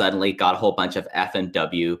he like suddenly got a whole bunch of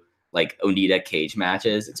FMW like Onita cage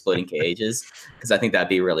matches, exploding cages, because I think that'd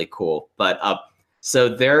be really cool. But so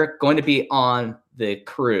they're going to be on the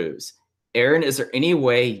cruise. Aaron, is there any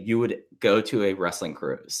way you would go to a wrestling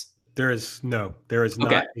cruise? There is not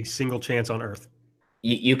Okay. a single chance on earth.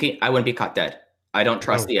 You can. I wouldn't be caught dead. I don't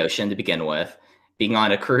trust No. the ocean to begin with. Being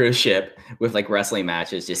on a cruise ship with like wrestling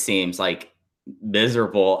matches just seems like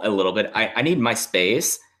miserable a little bit. I need my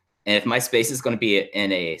space, and if my space is going to be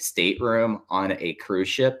in a stateroom on a cruise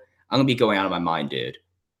ship, I'm gonna be going out of my mind, dude.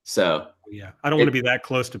 So Yeah, I don't want to be that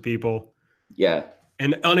close to people yeah,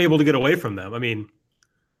 and unable to get away from them. I mean,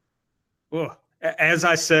 ugh. As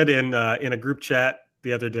I said in a group chat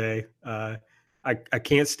the other day, I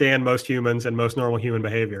can't stand most humans and most normal human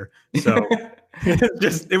behavior. So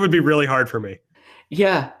it would be really hard for me.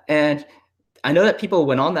 yeah, and I know that people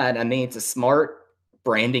went on that. I mean, it's a smart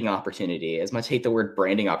branding opportunity. As much hate the word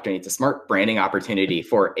branding opportunity, it's a smart branding opportunity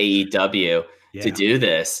for AEW Yeah. to do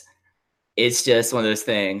this. It's just one of those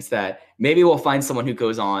things that maybe we'll find someone who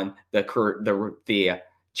goes on the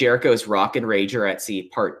Jericho's Rock and Rager at Sea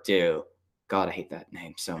Part 2. God, I hate that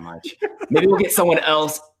name so much. Maybe we'll get someone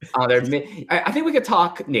else on there. I think we could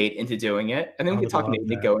talk Nate into doing it. I think we could talk Nate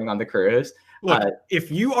into going on the cruise. Look,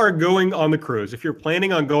 if you are going on the cruise, if you're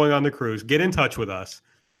planning on going on the cruise, get in touch with us.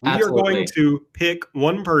 We absolutely. are going to pick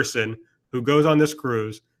one person who goes on this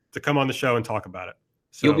cruise to come on the show and talk about it.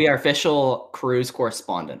 So, you'll be our official cruise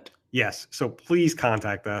correspondent. Yes. So please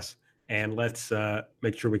contact us and let's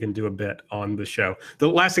make sure we can do a bit on the show. The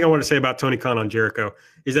last thing I want to say about Tony Khan on Jericho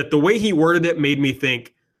is that the way he worded it made me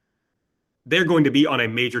think they're going to be on a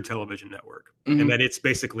major television network and that it's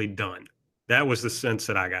basically done. That was the sense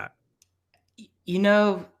that I got. You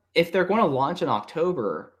know, if they're going to launch in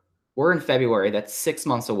October, we're in February. That's 6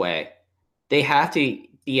 months away. They have to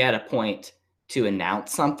be at a point to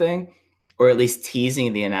announce something or at least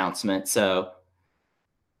teasing the announcement. So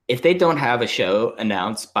if they don't have a show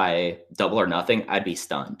announced by Double or Nothing, I'd be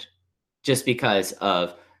stunned just because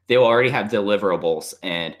of they will already have deliverables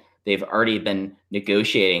and they've already been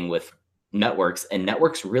negotiating with networks, and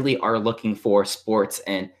networks really are looking for sports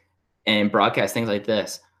and broadcast things like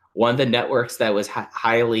this. One of the networks that was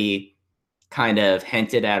highly kind of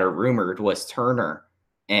hinted at or rumored was Turner,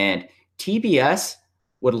 and TBS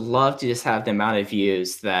would love to just have the amount of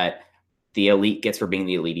views that the Elite gets for being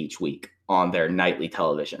the Elite each week on their nightly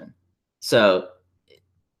television. So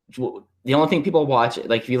the only thing people watch,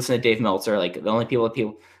 like if you listen to Dave Meltzer, like the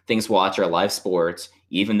only things watch are live sports,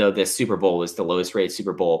 even though this Super Bowl was the lowest rated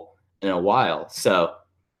Super Bowl in a while. So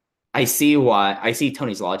I see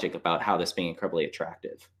Tony's logic about how this being incredibly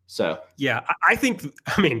attractive. So yeah, I think,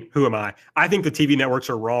 I mean, who am I? I think the TV networks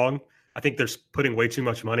are wrong. I think they're putting way too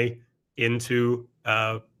much money into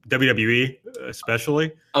WWE,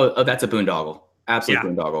 especially. Oh, that's a boondoggle. Absolute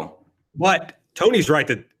boondoggle. But Tony's right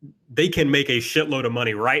that they can make a shitload of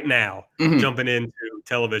money right now jumping into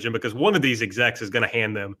television because one of these execs is going to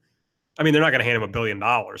hand them. I mean, they're not going to hand him $1 billion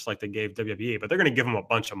like they gave WWE, but they're going to give him a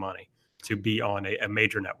bunch of money to be on a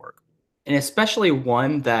major network. And especially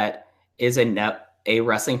one that is a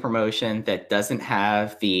wrestling promotion that doesn't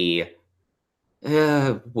have the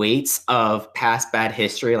weights of past bad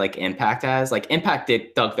history like Impact has. Like Impact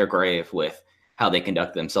dug their grave with how they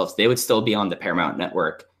conduct themselves. They would still be on the Paramount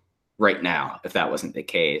Network right now if that wasn't the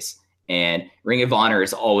case. And Ring of Honor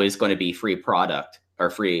is always going to be free product or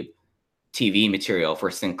free TV material for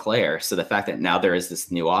Sinclair. So the fact that now there is this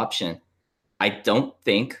new option, I don't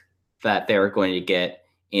think that they're going to get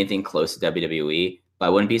anything close to WWE, but I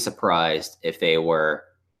wouldn't be surprised if they were,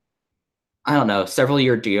 I don't know, several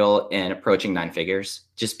year deal and approaching 9 figures,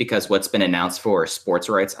 just because what's been announced for sports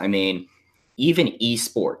rights. I mean, even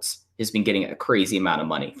esports has been getting a crazy amount of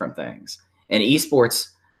money from things. And esports,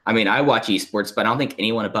 I mean, I watch esports, but I don't think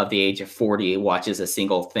anyone above the age of 40 watches a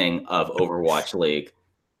single thing of Overwatch League.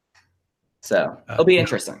 So it'll be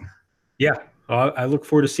interesting. Yeah, I look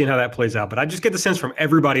forward to seeing how that plays out. But I just get the sense from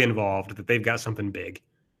everybody involved that they've got something big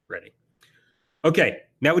ready. Okay,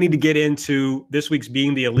 now we need to get into this week's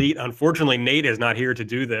Being the Elite. Unfortunately, Nate is not here to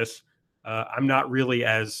do this. I'm not really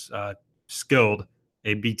as skilled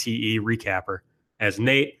a BTE recapper as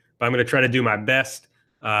Nate, but I'm going to try to do my best.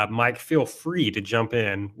 Mike, feel free to jump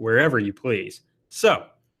in wherever you please. So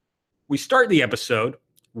we start the episode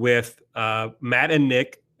with Matt and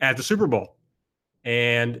Nick at the Super Bowl.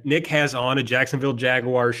 And Nick has on a Jacksonville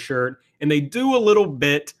Jaguars shirt, and they do a little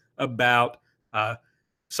bit about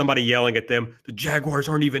somebody yelling at them, the Jaguars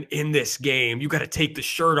aren't even in this game. You got to take the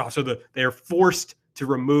shirt off. So they're forced to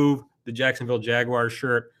remove the Jacksonville Jaguars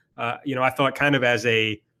shirt. I thought kind of as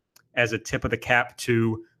a tip of the cap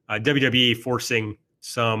to WWE forcing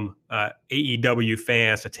some AEW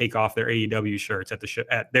fans to take off their AEW shirts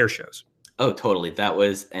at their shows. Oh, totally. That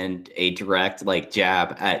was a direct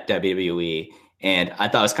jab at WWE. And I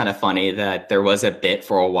thought it was kind of funny that there was a bit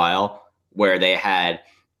for a while where they had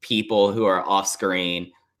people who are off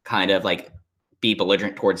screen kind of be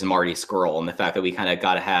belligerent towards Marty Scurll, and the fact that we kind of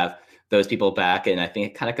got to have those people back. And I think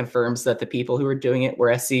it kind of confirms that the people who were doing it were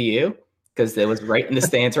SCU, because it was right in the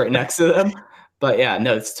stands right next to them. But yeah,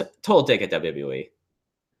 no, it's total dig at WWE.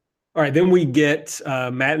 All right, then we get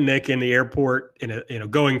Matt and Nick in the airport,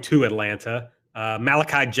 going to Atlanta.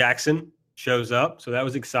 Malachi Jackson shows up, so that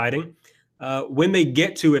was exciting. When they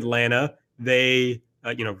get to Atlanta, they,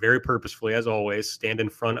 very purposefully, as always, stand in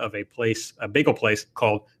front of a bagel place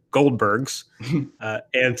called Goldberg's,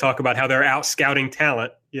 and talk about how they're out scouting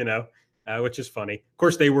talent, which is funny. Of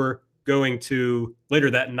course, they were going to later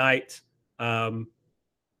that night. No,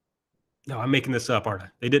 I'm making this up, aren't I?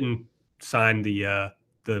 They didn't sign the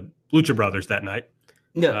Lucha Brothers that night.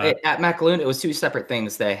 No, at McAloon, it was two separate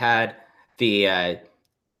things. They had the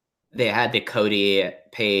Cody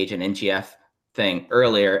Page and NGF thing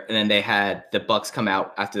earlier, and then they had the Bucks come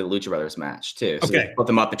out after the Lucha Brothers match too. So they put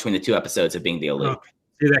them up between the two episodes of being the Elite. Okay.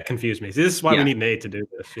 See, that confused me. See, this is why we need Nate to do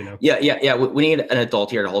this. Yeah. We need an adult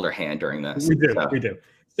here to hold our hand during this. We do.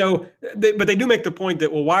 So, but they do make the point that,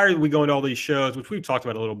 well, why are we going to all these shows, which we've talked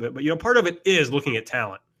about a little bit, but, part of it is looking at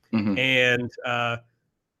talent. Mm-hmm. And,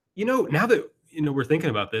 now that, we're thinking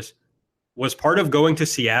about this, was part of going to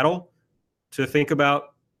Seattle to think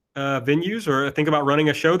about venues or think about running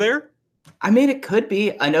a show there? I mean, it could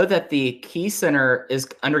be. I know that the Key Center is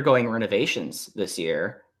undergoing renovations this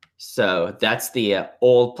year. So that's the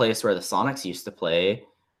old place where the Sonics used to play.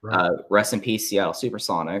 Right. Rest in peace, Seattle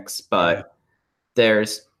Supersonics. But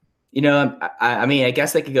there's, I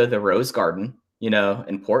guess they could go to the Rose Garden,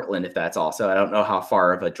 in Portland, if that's also. I don't know how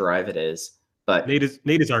far of a drive it is. But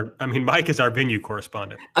Mike is our venue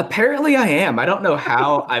correspondent. Apparently I am. I don't know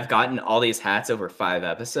how I've gotten all these hats over 5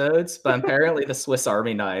 episodes, but apparently the Swiss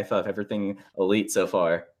Army knife of everything Elite so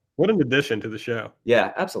far. What an addition to the show.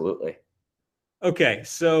 Yeah, absolutely. Okay,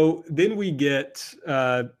 so then we get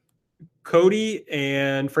Cody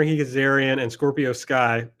and Frankie Kazarian and Scorpio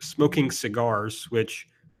Sky smoking cigars, which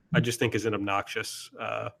I just think is an obnoxious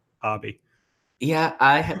hobby. Yeah,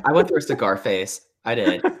 I went through a cigar phase. I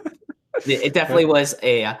did. It definitely was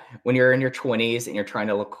when you're in your 20s and you're trying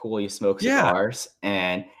to look cool, you smoke cigars.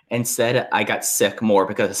 And instead, I got sick more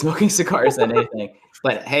because of smoking cigars than anything.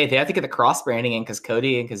 But hey, they have to get the cross branding in because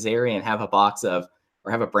Cody and Kazarian have a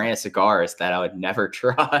brand of cigars that I would never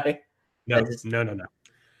try. No.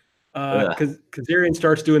 Kazarian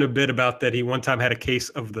starts doing a bit about that. He one time had a case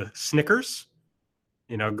of the Snickers,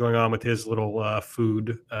 going on with his little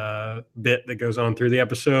food bit that goes on through the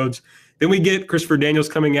episodes. Then we get Christopher Daniels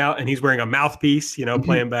coming out, and he's wearing a mouthpiece,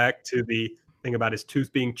 playing back to the thing about his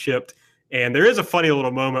tooth being chipped. And there is a funny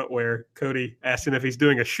little moment where Cody asks him if he's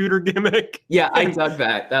doing a shooter gimmick. Yeah, I dug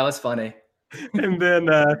that. That was funny. And then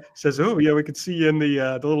says, "Oh, yeah, we could see you in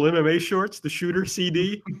the little MMA shorts, the shooter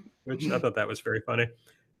CD," which I thought that was very funny.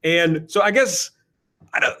 And so I guess,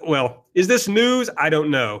 is this news? I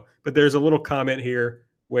don't know. But there's a little comment here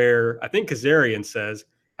where I think Kazarian says,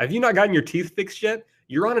 "Have you not gotten your teeth fixed yet?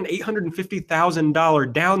 You're on an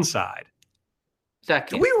 $850,000 downside."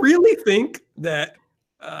 Do we really think that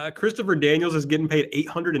Christopher Daniels is getting paid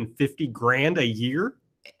 $850,000 a year?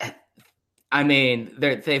 I mean,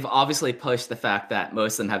 they've obviously pushed the fact that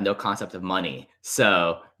most of them have no concept of money.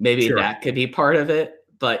 So maybe that could be part of it.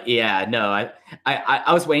 But yeah, no,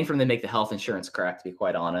 I was waiting for them to make the health insurance correct, to be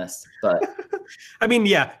quite honest. But I mean,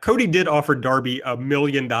 yeah, Cody did offer Darby $1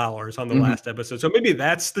 million on the last episode. So maybe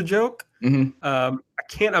that's the joke. I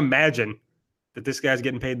can't imagine that this guy's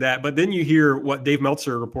getting paid that. But then you hear what Dave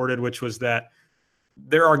Meltzer reported, which was that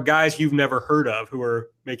there are guys you've never heard of who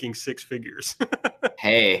are making 6 figures.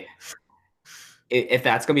 Hey, if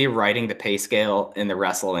that's going to be writing the pay scale in the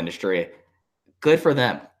wrestle industry, good for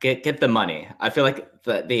them. Get the money. I feel like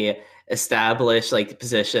the established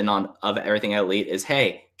position of everything Elite is,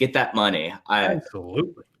 hey, get that money.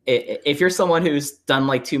 Absolutely. If you're someone who's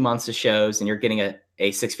done 2 months of shows and you're getting a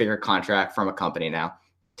 6-figure contract from a company now,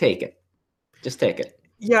 take it. Just take it.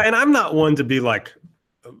 Yeah, and I'm not one to be like,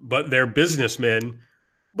 but they're businessmen.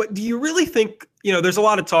 But do you really think, there's a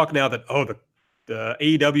lot of talk now that, the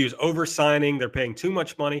AEW is oversigning, they're paying too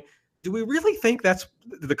much money. Do we really think that's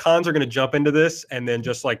the cons are going to jump into this and then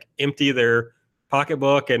just empty their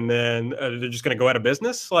pocketbook and then they're just going to go out of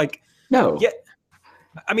business? Like, No. yeah.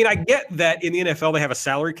 I mean, I get that in the NFL they have a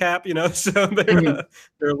salary cap, so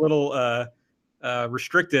they're a little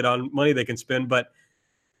restricted on money they can spend. But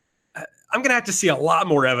I'm going to have to see a lot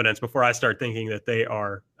more evidence before I start thinking that they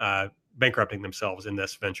are bankrupting themselves in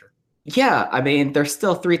this venture. Yeah, I mean, they're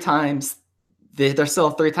still three times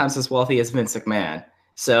as wealthy as Vince McMahon.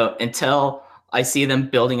 So until I see them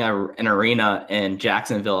building an arena in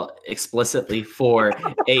Jacksonville explicitly for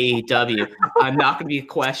AEW, I'm not going to be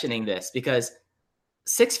questioning this, because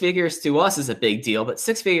six figures to us is a big deal, but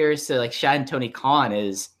six figures to like Shad and Tony Khan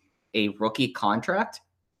is a rookie contract.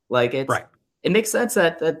 Like it makes sense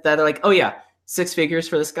that they're like, oh yeah, six figures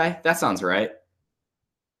for this guy. That sounds right.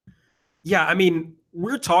 Yeah, I mean,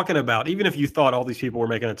 we're talking about, even if you thought all these people were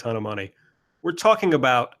making a ton of money, we're talking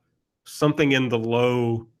about something in the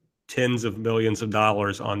low tens of millions of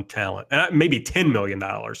dollars on talent, and maybe $10 million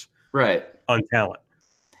on talent.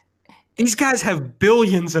 These guys have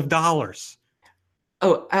billions of dollars.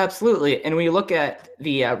 Oh, absolutely. And when you look at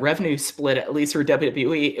the revenue split, at least for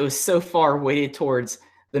WWE, it was so far weighted towards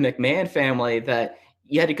the McMahon family that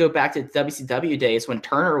you had to go back to WCW days when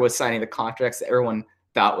Turner was signing the contracts that everyone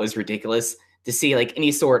thought was ridiculous to see like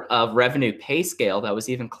any sort of revenue pay scale that was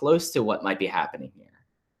even close to what might be happening here.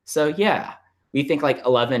 So yeah, we think like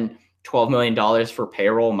 $11-12 million for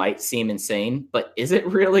payroll might seem insane, but is it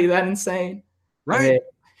really that insane? Right. I mean,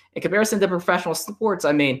 in comparison to professional sports,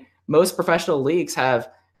 I mean, most professional leagues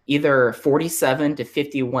have either 47 to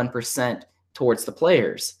 51% towards the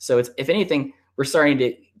players. So it's, if anything, we're starting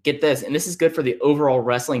to get this, and this is good for the overall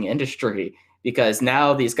wrestling industry, because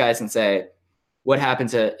now these guys can say, what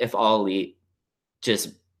happens if All Elite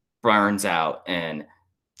just burns out in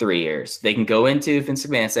 3 years? They can go into Vince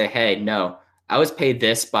McMahon and say, hey, no, I was paid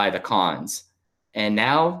this by the Khans. And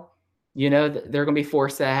now, they're going to be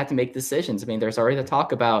forced to have to make decisions. I mean, there's already the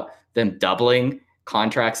talk about them doubling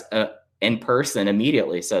contracts in person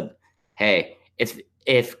immediately. So, hey,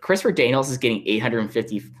 if Christopher Daniels is getting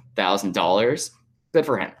 $850,000, good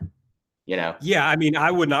for him. Yeah, I mean,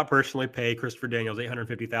 I would not personally pay Christopher Daniels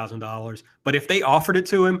 $850,000, but if they offered it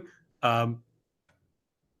to him, then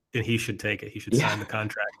he should take it. He should sign the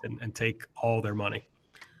contract and take all their money.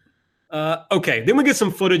 Okay, then we get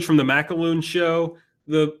some footage from the McAloon show.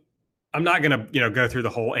 I'm not going to go through the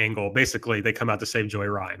whole angle. Basically, they come out to save Joey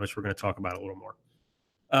Ryan, which we're going to talk about a little more.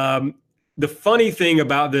 The funny thing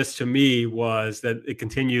about this to me was that it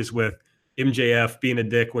continues with MJF being a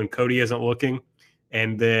dick when Cody isn't looking,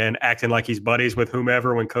 and then acting like he's buddies with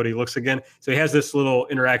whomever when Cody looks again. So he has this little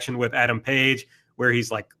interaction with Adam Page where he's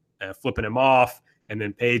like flipping him off, and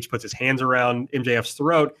then Page puts his hands around MJF's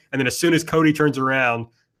throat, and then as soon as Cody turns around,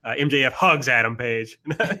 MJF hugs Adam Page.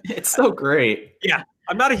 It's so great. Yeah,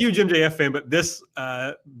 I'm not a huge MJF fan, but this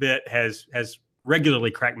bit has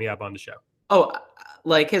regularly cracked me up on the show. Oh,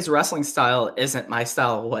 like his wrestling style isn't my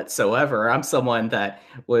style whatsoever. I'm someone that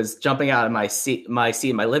was jumping out of my seat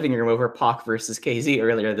in my living room over Pac versus KZ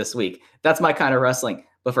earlier this week. That's my kind of wrestling.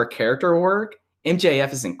 But for character work,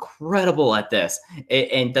 MJF is incredible at this.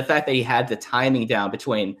 And the fact that he had the timing down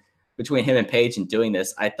between him and Page and doing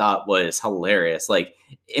this, I thought was hilarious. Like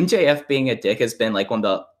MJF being a dick has been like one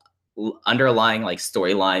of the underlying like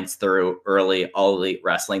storylines through early All Elite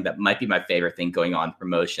wrestling that might be my favorite thing going on in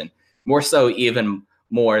promotion. More so even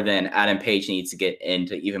more than Adam Page needs to get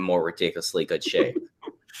into even more ridiculously good shape.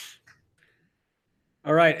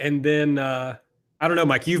 All right. And then, I don't know,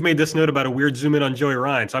 Mike, you've made this note about a weird zoom in on Joey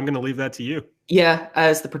Ryan, so I'm going to leave that to you. Yeah,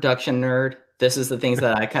 as the production nerd, this is the things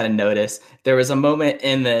that I kind of noticed. There was a moment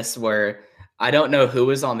in this where I don't know who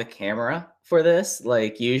was on the camera for this.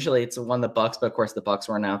 Like usually it's one of the Bucks, but of course the Bucks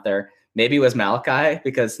weren't out there. Maybe it was Malachi,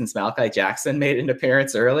 because since Malachi Jackson made an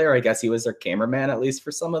appearance earlier, I guess he was their cameraman at least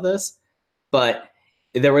for some of this. But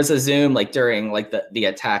there was a zoom like during like the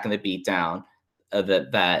attack and the beatdown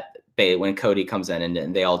when Cody comes in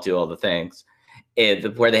and they all do all the things,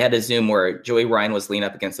 where they had a zoom where Joey Ryan was leaning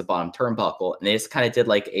up against the bottom turnbuckle, and they just kind of did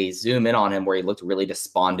like a zoom in on him where he looked really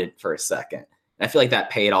despondent for a second. And I feel like that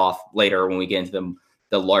paid off later when we get into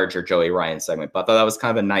the larger Joey Ryan segment. But I thought that was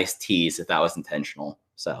kind of a nice tease if that was intentional.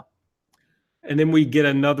 So. And then we get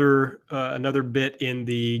another bit in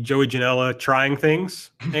the Joey Janela trying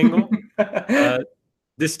things angle.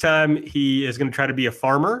 This time he is going to try to be a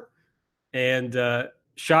farmer, and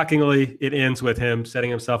shockingly, it ends with him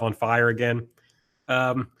setting himself on fire again.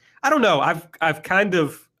 I don't know. I've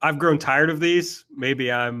grown tired of these.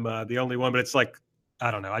 Maybe I'm the only one, but it's like,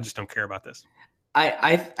 I don't know. I just don't care about this.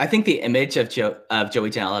 I think the image of Joey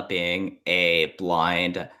Janela being a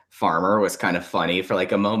blind farmer was kind of funny for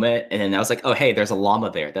like a moment, and then I was like, oh hey, there's a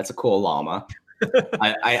llama there. That's a cool llama.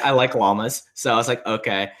 I like llamas, so I was like,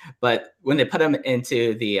 okay. But when they put him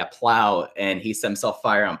into the plow and he set himself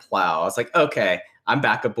fire on plow, I was like, okay, I'm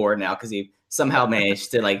back aboard now because he somehow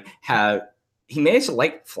managed to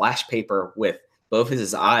light flash paper with both of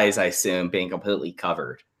his eyes, I assume, being completely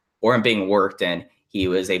covered or him being worked, and he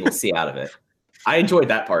was able to see out of it. I enjoyed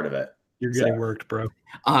that part of it. You're getting worked, bro.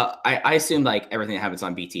 I assume like everything that happens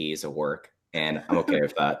on BTE is a work, and I'm okay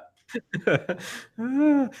with that.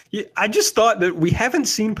 Yeah, I just thought that we haven't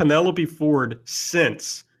seen Penelope Ford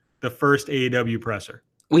since the first AEW presser.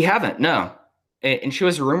 We haven't, no. And she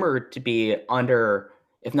was rumored to be under,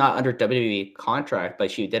 if not under WWE contract,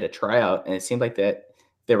 but she did a tryout, and it seemed like that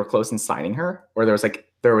they were close in signing her, or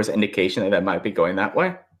there was indication that might be going that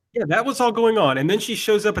way. Yeah, that was all going on. And then she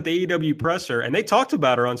shows up at the AEW presser, and they talked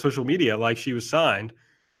about her on social media like she was signed.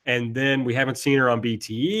 And then we haven't seen her on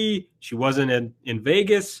BTE. She wasn't in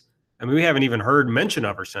Vegas. I mean, we haven't even heard mention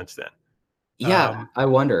of her since then. Yeah, I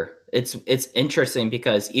wonder. It's interesting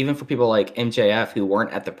because even for people like MJF who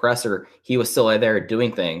weren't at the presser, he was still there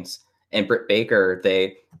doing things. And Britt Baker,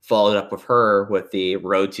 they followed up with her with the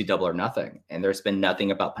Road to Double or Nothing. And there's been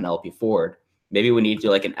nothing about Penelope Ford. Maybe we need to do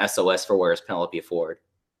like an SOS for where's Penelope Ford.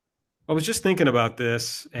 I was just thinking about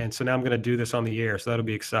this, and so now I'm going to do this on the air, so that'll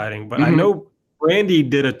be exciting. But I know Brandy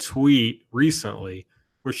did a tweet recently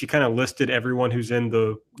where she kind of listed everyone who's in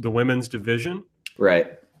the women's division.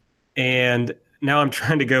 Right. And now I'm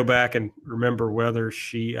trying to go back and remember whether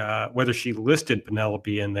she listed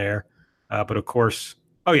Penelope in there. But of course,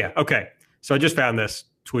 oh yeah, okay. So I just found this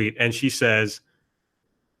tweet, and she says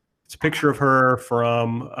it's a picture of her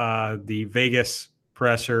from the Vegas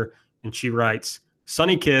presser, and she writes,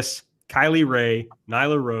 Sonny Kiss, Kylie Ray,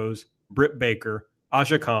 Nyla Rose, Britt Baker,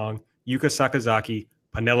 Aja Kong, Yuka Sakazaki,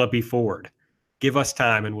 Penelope Ford. Give us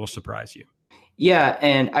time and we'll surprise you. Yeah,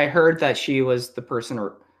 and I heard that she was the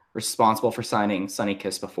person responsible for signing Sonny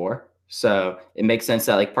Kiss before. So it makes sense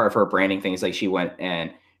that like part of her branding things, like she went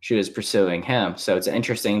and she was pursuing him. So it's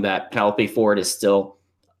interesting that Penelope Ford is still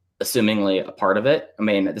assumingly a part of it. I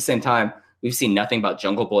mean, at the same time, we've seen nothing about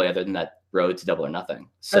Jungle Boy other than that Road to Double or Nothing.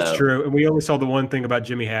 So, that's true. And we only saw the one thing about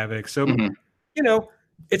Jimmy Havoc. So, you know,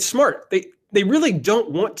 it's smart. They really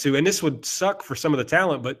don't want to, and this would suck for some of the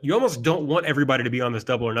talent, but you almost don't want everybody to be on this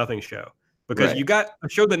Double or Nothing show because you got a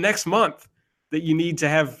show the next month that you need to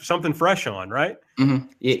have something fresh on, right? You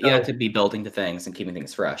have to be building to things and keeping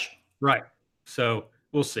things fresh. Right. So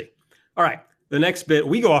we'll see. All right. The next bit,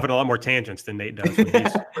 we go off at a lot more tangents than Nate does.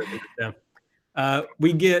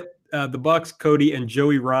 We get the Bucks, Cody, and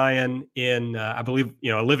Joey Ryan in, I believe,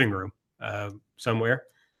 a living room somewhere.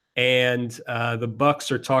 And the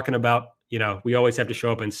Bucks are talking about, we always have to show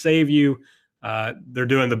up and save you. They're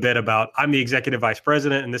doing the bit about I'm the executive vice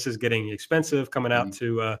president, and this is getting expensive coming out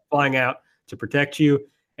to flying out to protect you.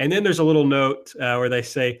 And then there's a little note where they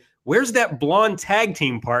say, where's that blonde tag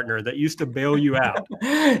team partner that used to bail you out?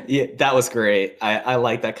 Yeah, that was great. I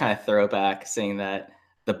like that kind of throwback, seeing that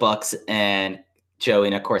the Bucks and Joey,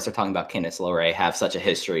 and of course, they're talking about Candice LeRae, have such a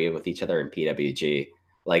history with each other in PWG.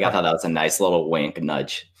 Like, I thought that was a nice little wink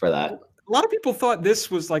nudge for that. A lot of people thought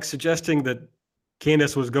this was like suggesting that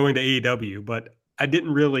Candice was going to AEW, but I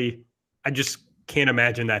just can't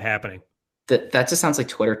imagine that happening. That just sounds like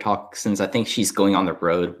Twitter talk, since I think she's going on the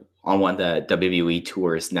road on one of the WWE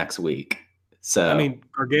tours next week. So I mean,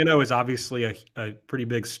 Gargano is obviously a pretty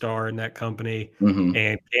big star in that company,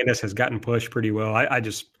 and Candice has gotten pushed pretty well. I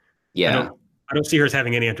don't see her as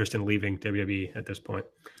having any interest in leaving WWE at this point.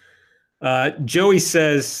 Joey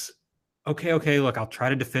says, okay, look, I'll try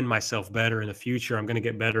to defend myself better in the future. I'm going to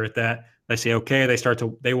get better at that. They say, okay,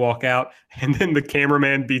 they walk out, and then the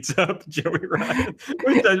cameraman beats up Joey Ryan,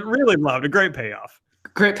 which I really loved. A great payoff.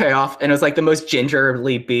 Great payoff. And it was like the most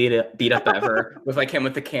gingerly beat up ever, with like him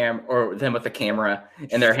with the them with the camera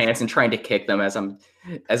in their hands and trying to kick them as I'm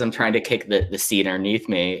trying to kick the seat underneath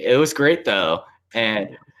me. It was great though.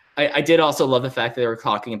 And I did also love the fact that they were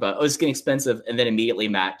talking about, it's getting expensive. And then immediately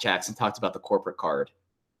Matt Jackson talked about the corporate card.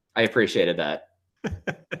 I appreciated that.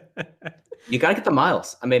 You got to get the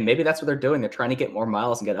miles. I mean, maybe that's what they're doing. They're trying to get more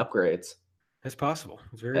miles and get upgrades. It's possible.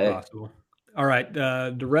 It's very possible. All right.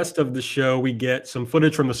 The rest of the show, we get some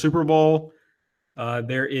footage from the Super Bowl.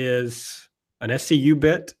 There is an SCU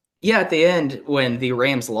bit. Yeah, at the end, when the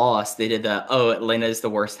Rams lost, they did Atlanta is the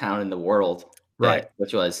worst town in the world. Right.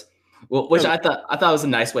 Which I thought was a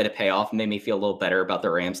nice way to pay off and made me feel a little better about the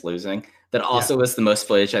Rams losing. That also was the most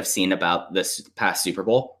footage I've seen about this past Super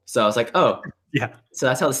Bowl. So I was like, oh, yeah. So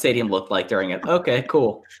that's how the stadium looked like during it. Okay,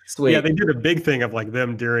 cool. Sweet. Yeah, they did a big thing of like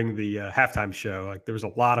them during the halftime show. Like there was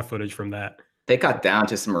a lot of footage from that. They got down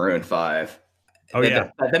to some Maroon 5. Oh,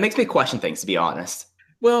 yeah. That makes me question things, to be honest.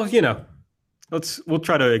 Well, We'll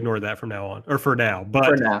try to ignore that from now on, or for now. But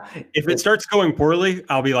For now, if it starts going poorly,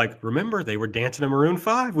 I'll be like, remember, they were dancing to Maroon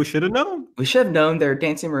 5. We should have known. we should have known they're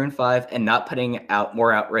dancing Maroon 5 and not putting out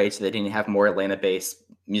more outrage so they didn't have more Atlanta-based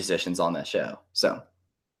musicians on that show. So,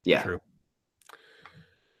 yeah. True.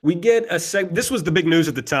 We get this was the big news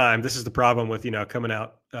at the time. This is the problem with, coming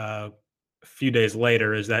out a few days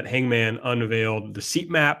later, is that Hangman unveiled the seat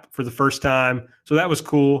map for the first time. So that was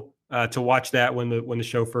cool to watch that when the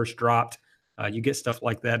show first dropped. You get stuff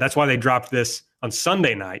like that. That's why they dropped this on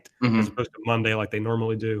Sunday night as opposed to Monday like they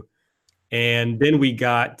normally do. And then we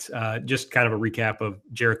got just kind of a recap of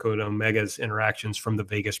Jericho and Omega's interactions from the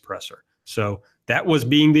Vegas presser. So that was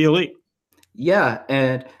being the Elite. Yeah,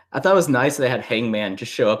 and I thought it was nice they had Hangman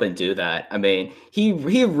just show up and do that. I mean, he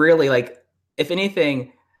really, like, if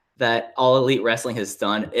anything that All Elite Wrestling has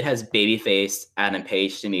done, it has babyfaced Adam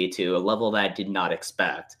Page to me to a level that I did not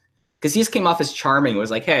expect. Because he just came off as charming.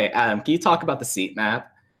 Was like, hey, Adam, can you talk about the seat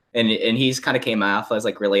map? And he's kind of came off as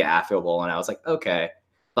like really affable, and I was like, okay.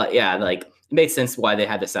 But yeah, like it made sense why they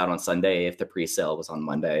had this out on Sunday if the pre-sale was on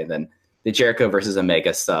Monday. And then the Jericho versus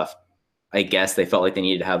Omega stuff, I guess they felt like they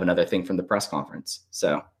needed to have another thing from the press conference.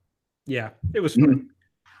 So yeah, it was fun.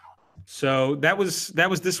 So that was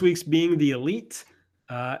this week's Being the Elite.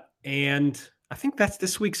 And I think that's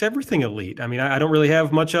this week's Everything Elite. I mean, I don't really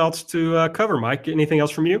have much else to cover, Mike. Anything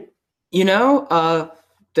else from you? The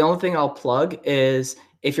only thing I'll plug is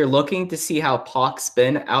if you're looking to see how Pac's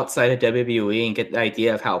been outside of WWE and get the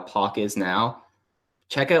idea of how Pac is now,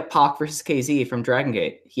 check out Pac versus KZ from Dragon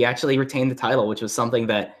Gate. He actually retained the title, which was something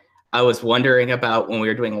that I was wondering about when we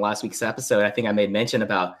were doing last week's episode. I think I made mention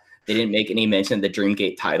about they didn't make any mention of the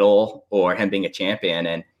Dreamgate title or him being a champion,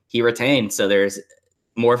 and he retained. So there's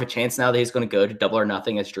more of a chance now that he's going to go to Double or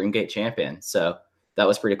Nothing as Dreamgate champion. So that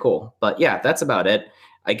was pretty cool. But yeah, that's about it.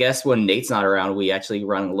 I guess when Nate's not around, we actually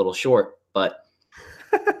run a little short, but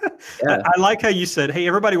yeah. I like how you said, hey,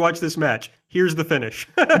 everybody watch this match. Here's the finish.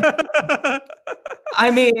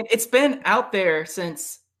 I mean, it's been out there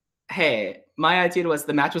since, hey, my idea was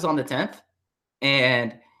the match was on the 10th,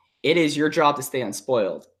 and it is your job to stay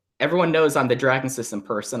unspoiled. Everyone knows I'm the Dragon System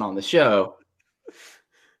person on the show.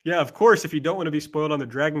 Yeah, of course. If you don't want to be spoiled on the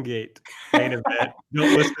Dragon Gate main event,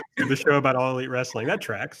 don't listen to the show about All Elite Wrestling. That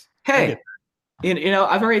tracks. Hey,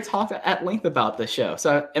 I've already talked at length about this show.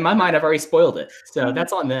 So in my mind, I've already spoiled it. So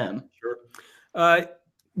that's on them. Sure.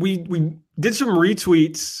 We did some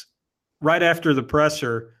retweets right after the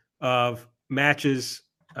presser of matches,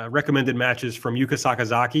 recommended matches from Yuka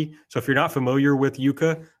Sakazaki. So if you're not familiar with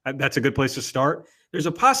Yuka, that's a good place to start. There's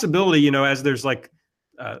a possibility, as there's like,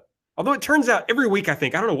 although it turns out every week, I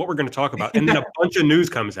don't know what we're going to talk about. And then a bunch of news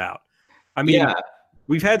comes out. I mean,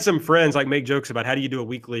 we've had some friends like make jokes about how do you do a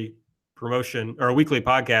weekly promotion or a weekly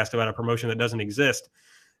podcast about a promotion that doesn't exist.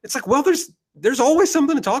 It's like, well, there's always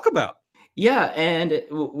something to talk about. Yeah, and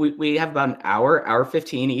we have about an hour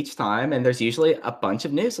 15 each time, and there's usually a bunch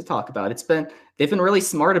of news to talk about. They've been really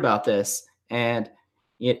smart about this, and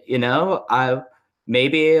I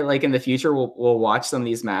maybe like in the future we'll watch some of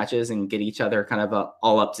these matches and get each other kind of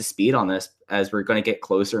all up to speed on this as we're going to get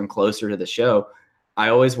closer and closer to the show. I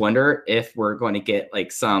always wonder if we're going to get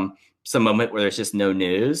like some moment where there's just no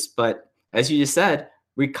news, but as you just said,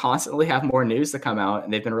 we constantly have more news to come out,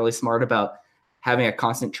 and they've been really smart about having a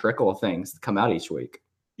constant trickle of things to come out each week.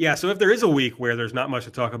 Yeah, so if there is a week where there's not much to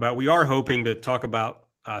talk about, we are hoping to talk about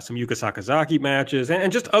some Yuka Sakazaki matches and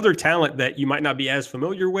just other talent that you might not be as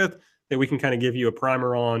familiar with that we can kind of give you a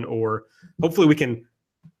primer on, or hopefully we can,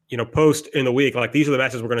 post in the week. Like, these are the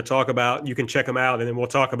matches we're going to talk about. You can check them out, and then we'll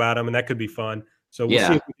talk about them, and that could be fun. So we'll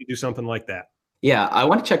see if we can do something like that. Yeah, I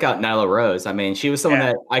want to check out Nyla Rose. I mean, she was someone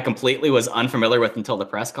that I completely was unfamiliar with until the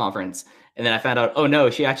press conference. And then I found out, oh no,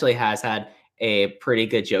 she actually has had a pretty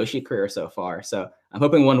good Joshi career so far. So I'm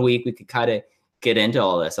hoping one week we could kind of get into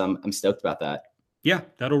all this. I'm stoked about that. Yeah,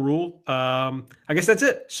 that'll rule. I guess that's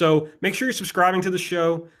it. So make sure you're subscribing to the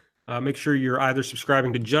show. Make sure you're either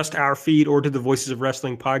subscribing to just our feed or to the Voices of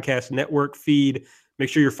Wrestling Podcast Network feed. Make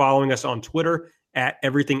sure you're following us on Twitter at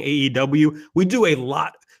Everything AEW. We do a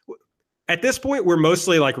lot. At this point, we're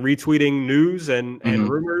mostly like retweeting news and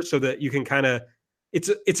rumors so that you can kind of,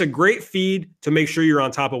 it's a great feed to make sure you're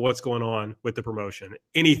on top of what's going on with the promotion.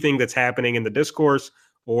 Anything that's happening in the discourse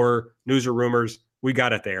or news or rumors, we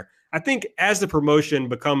got it there. I think as the promotion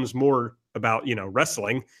becomes more about,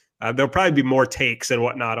 wrestling, there'll probably be more takes and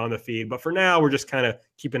whatnot on the feed. But for now, we're just kind of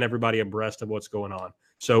keeping everybody abreast of what's going on.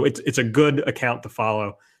 So it's a good account to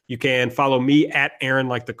follow. You can follow me at Aaron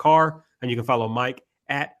Like the Car, and you can follow Mike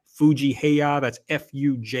at Fujiheya. That's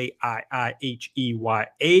Fujiiheya.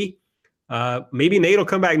 Maybe Nate will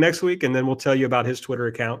come back next week, and then we'll tell you about his Twitter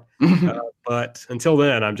account. But until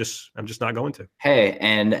then, I'm just not going to. Hey,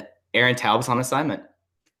 and Aaron Taub's on assignment.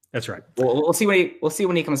 That's right. We'll see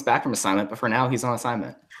when he comes back from assignment. But for now, he's on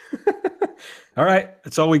assignment. All right,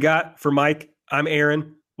 that's all we got for Mike. I'm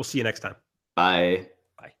Aaron. We'll see you next time. Bye.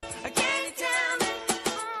 Bye.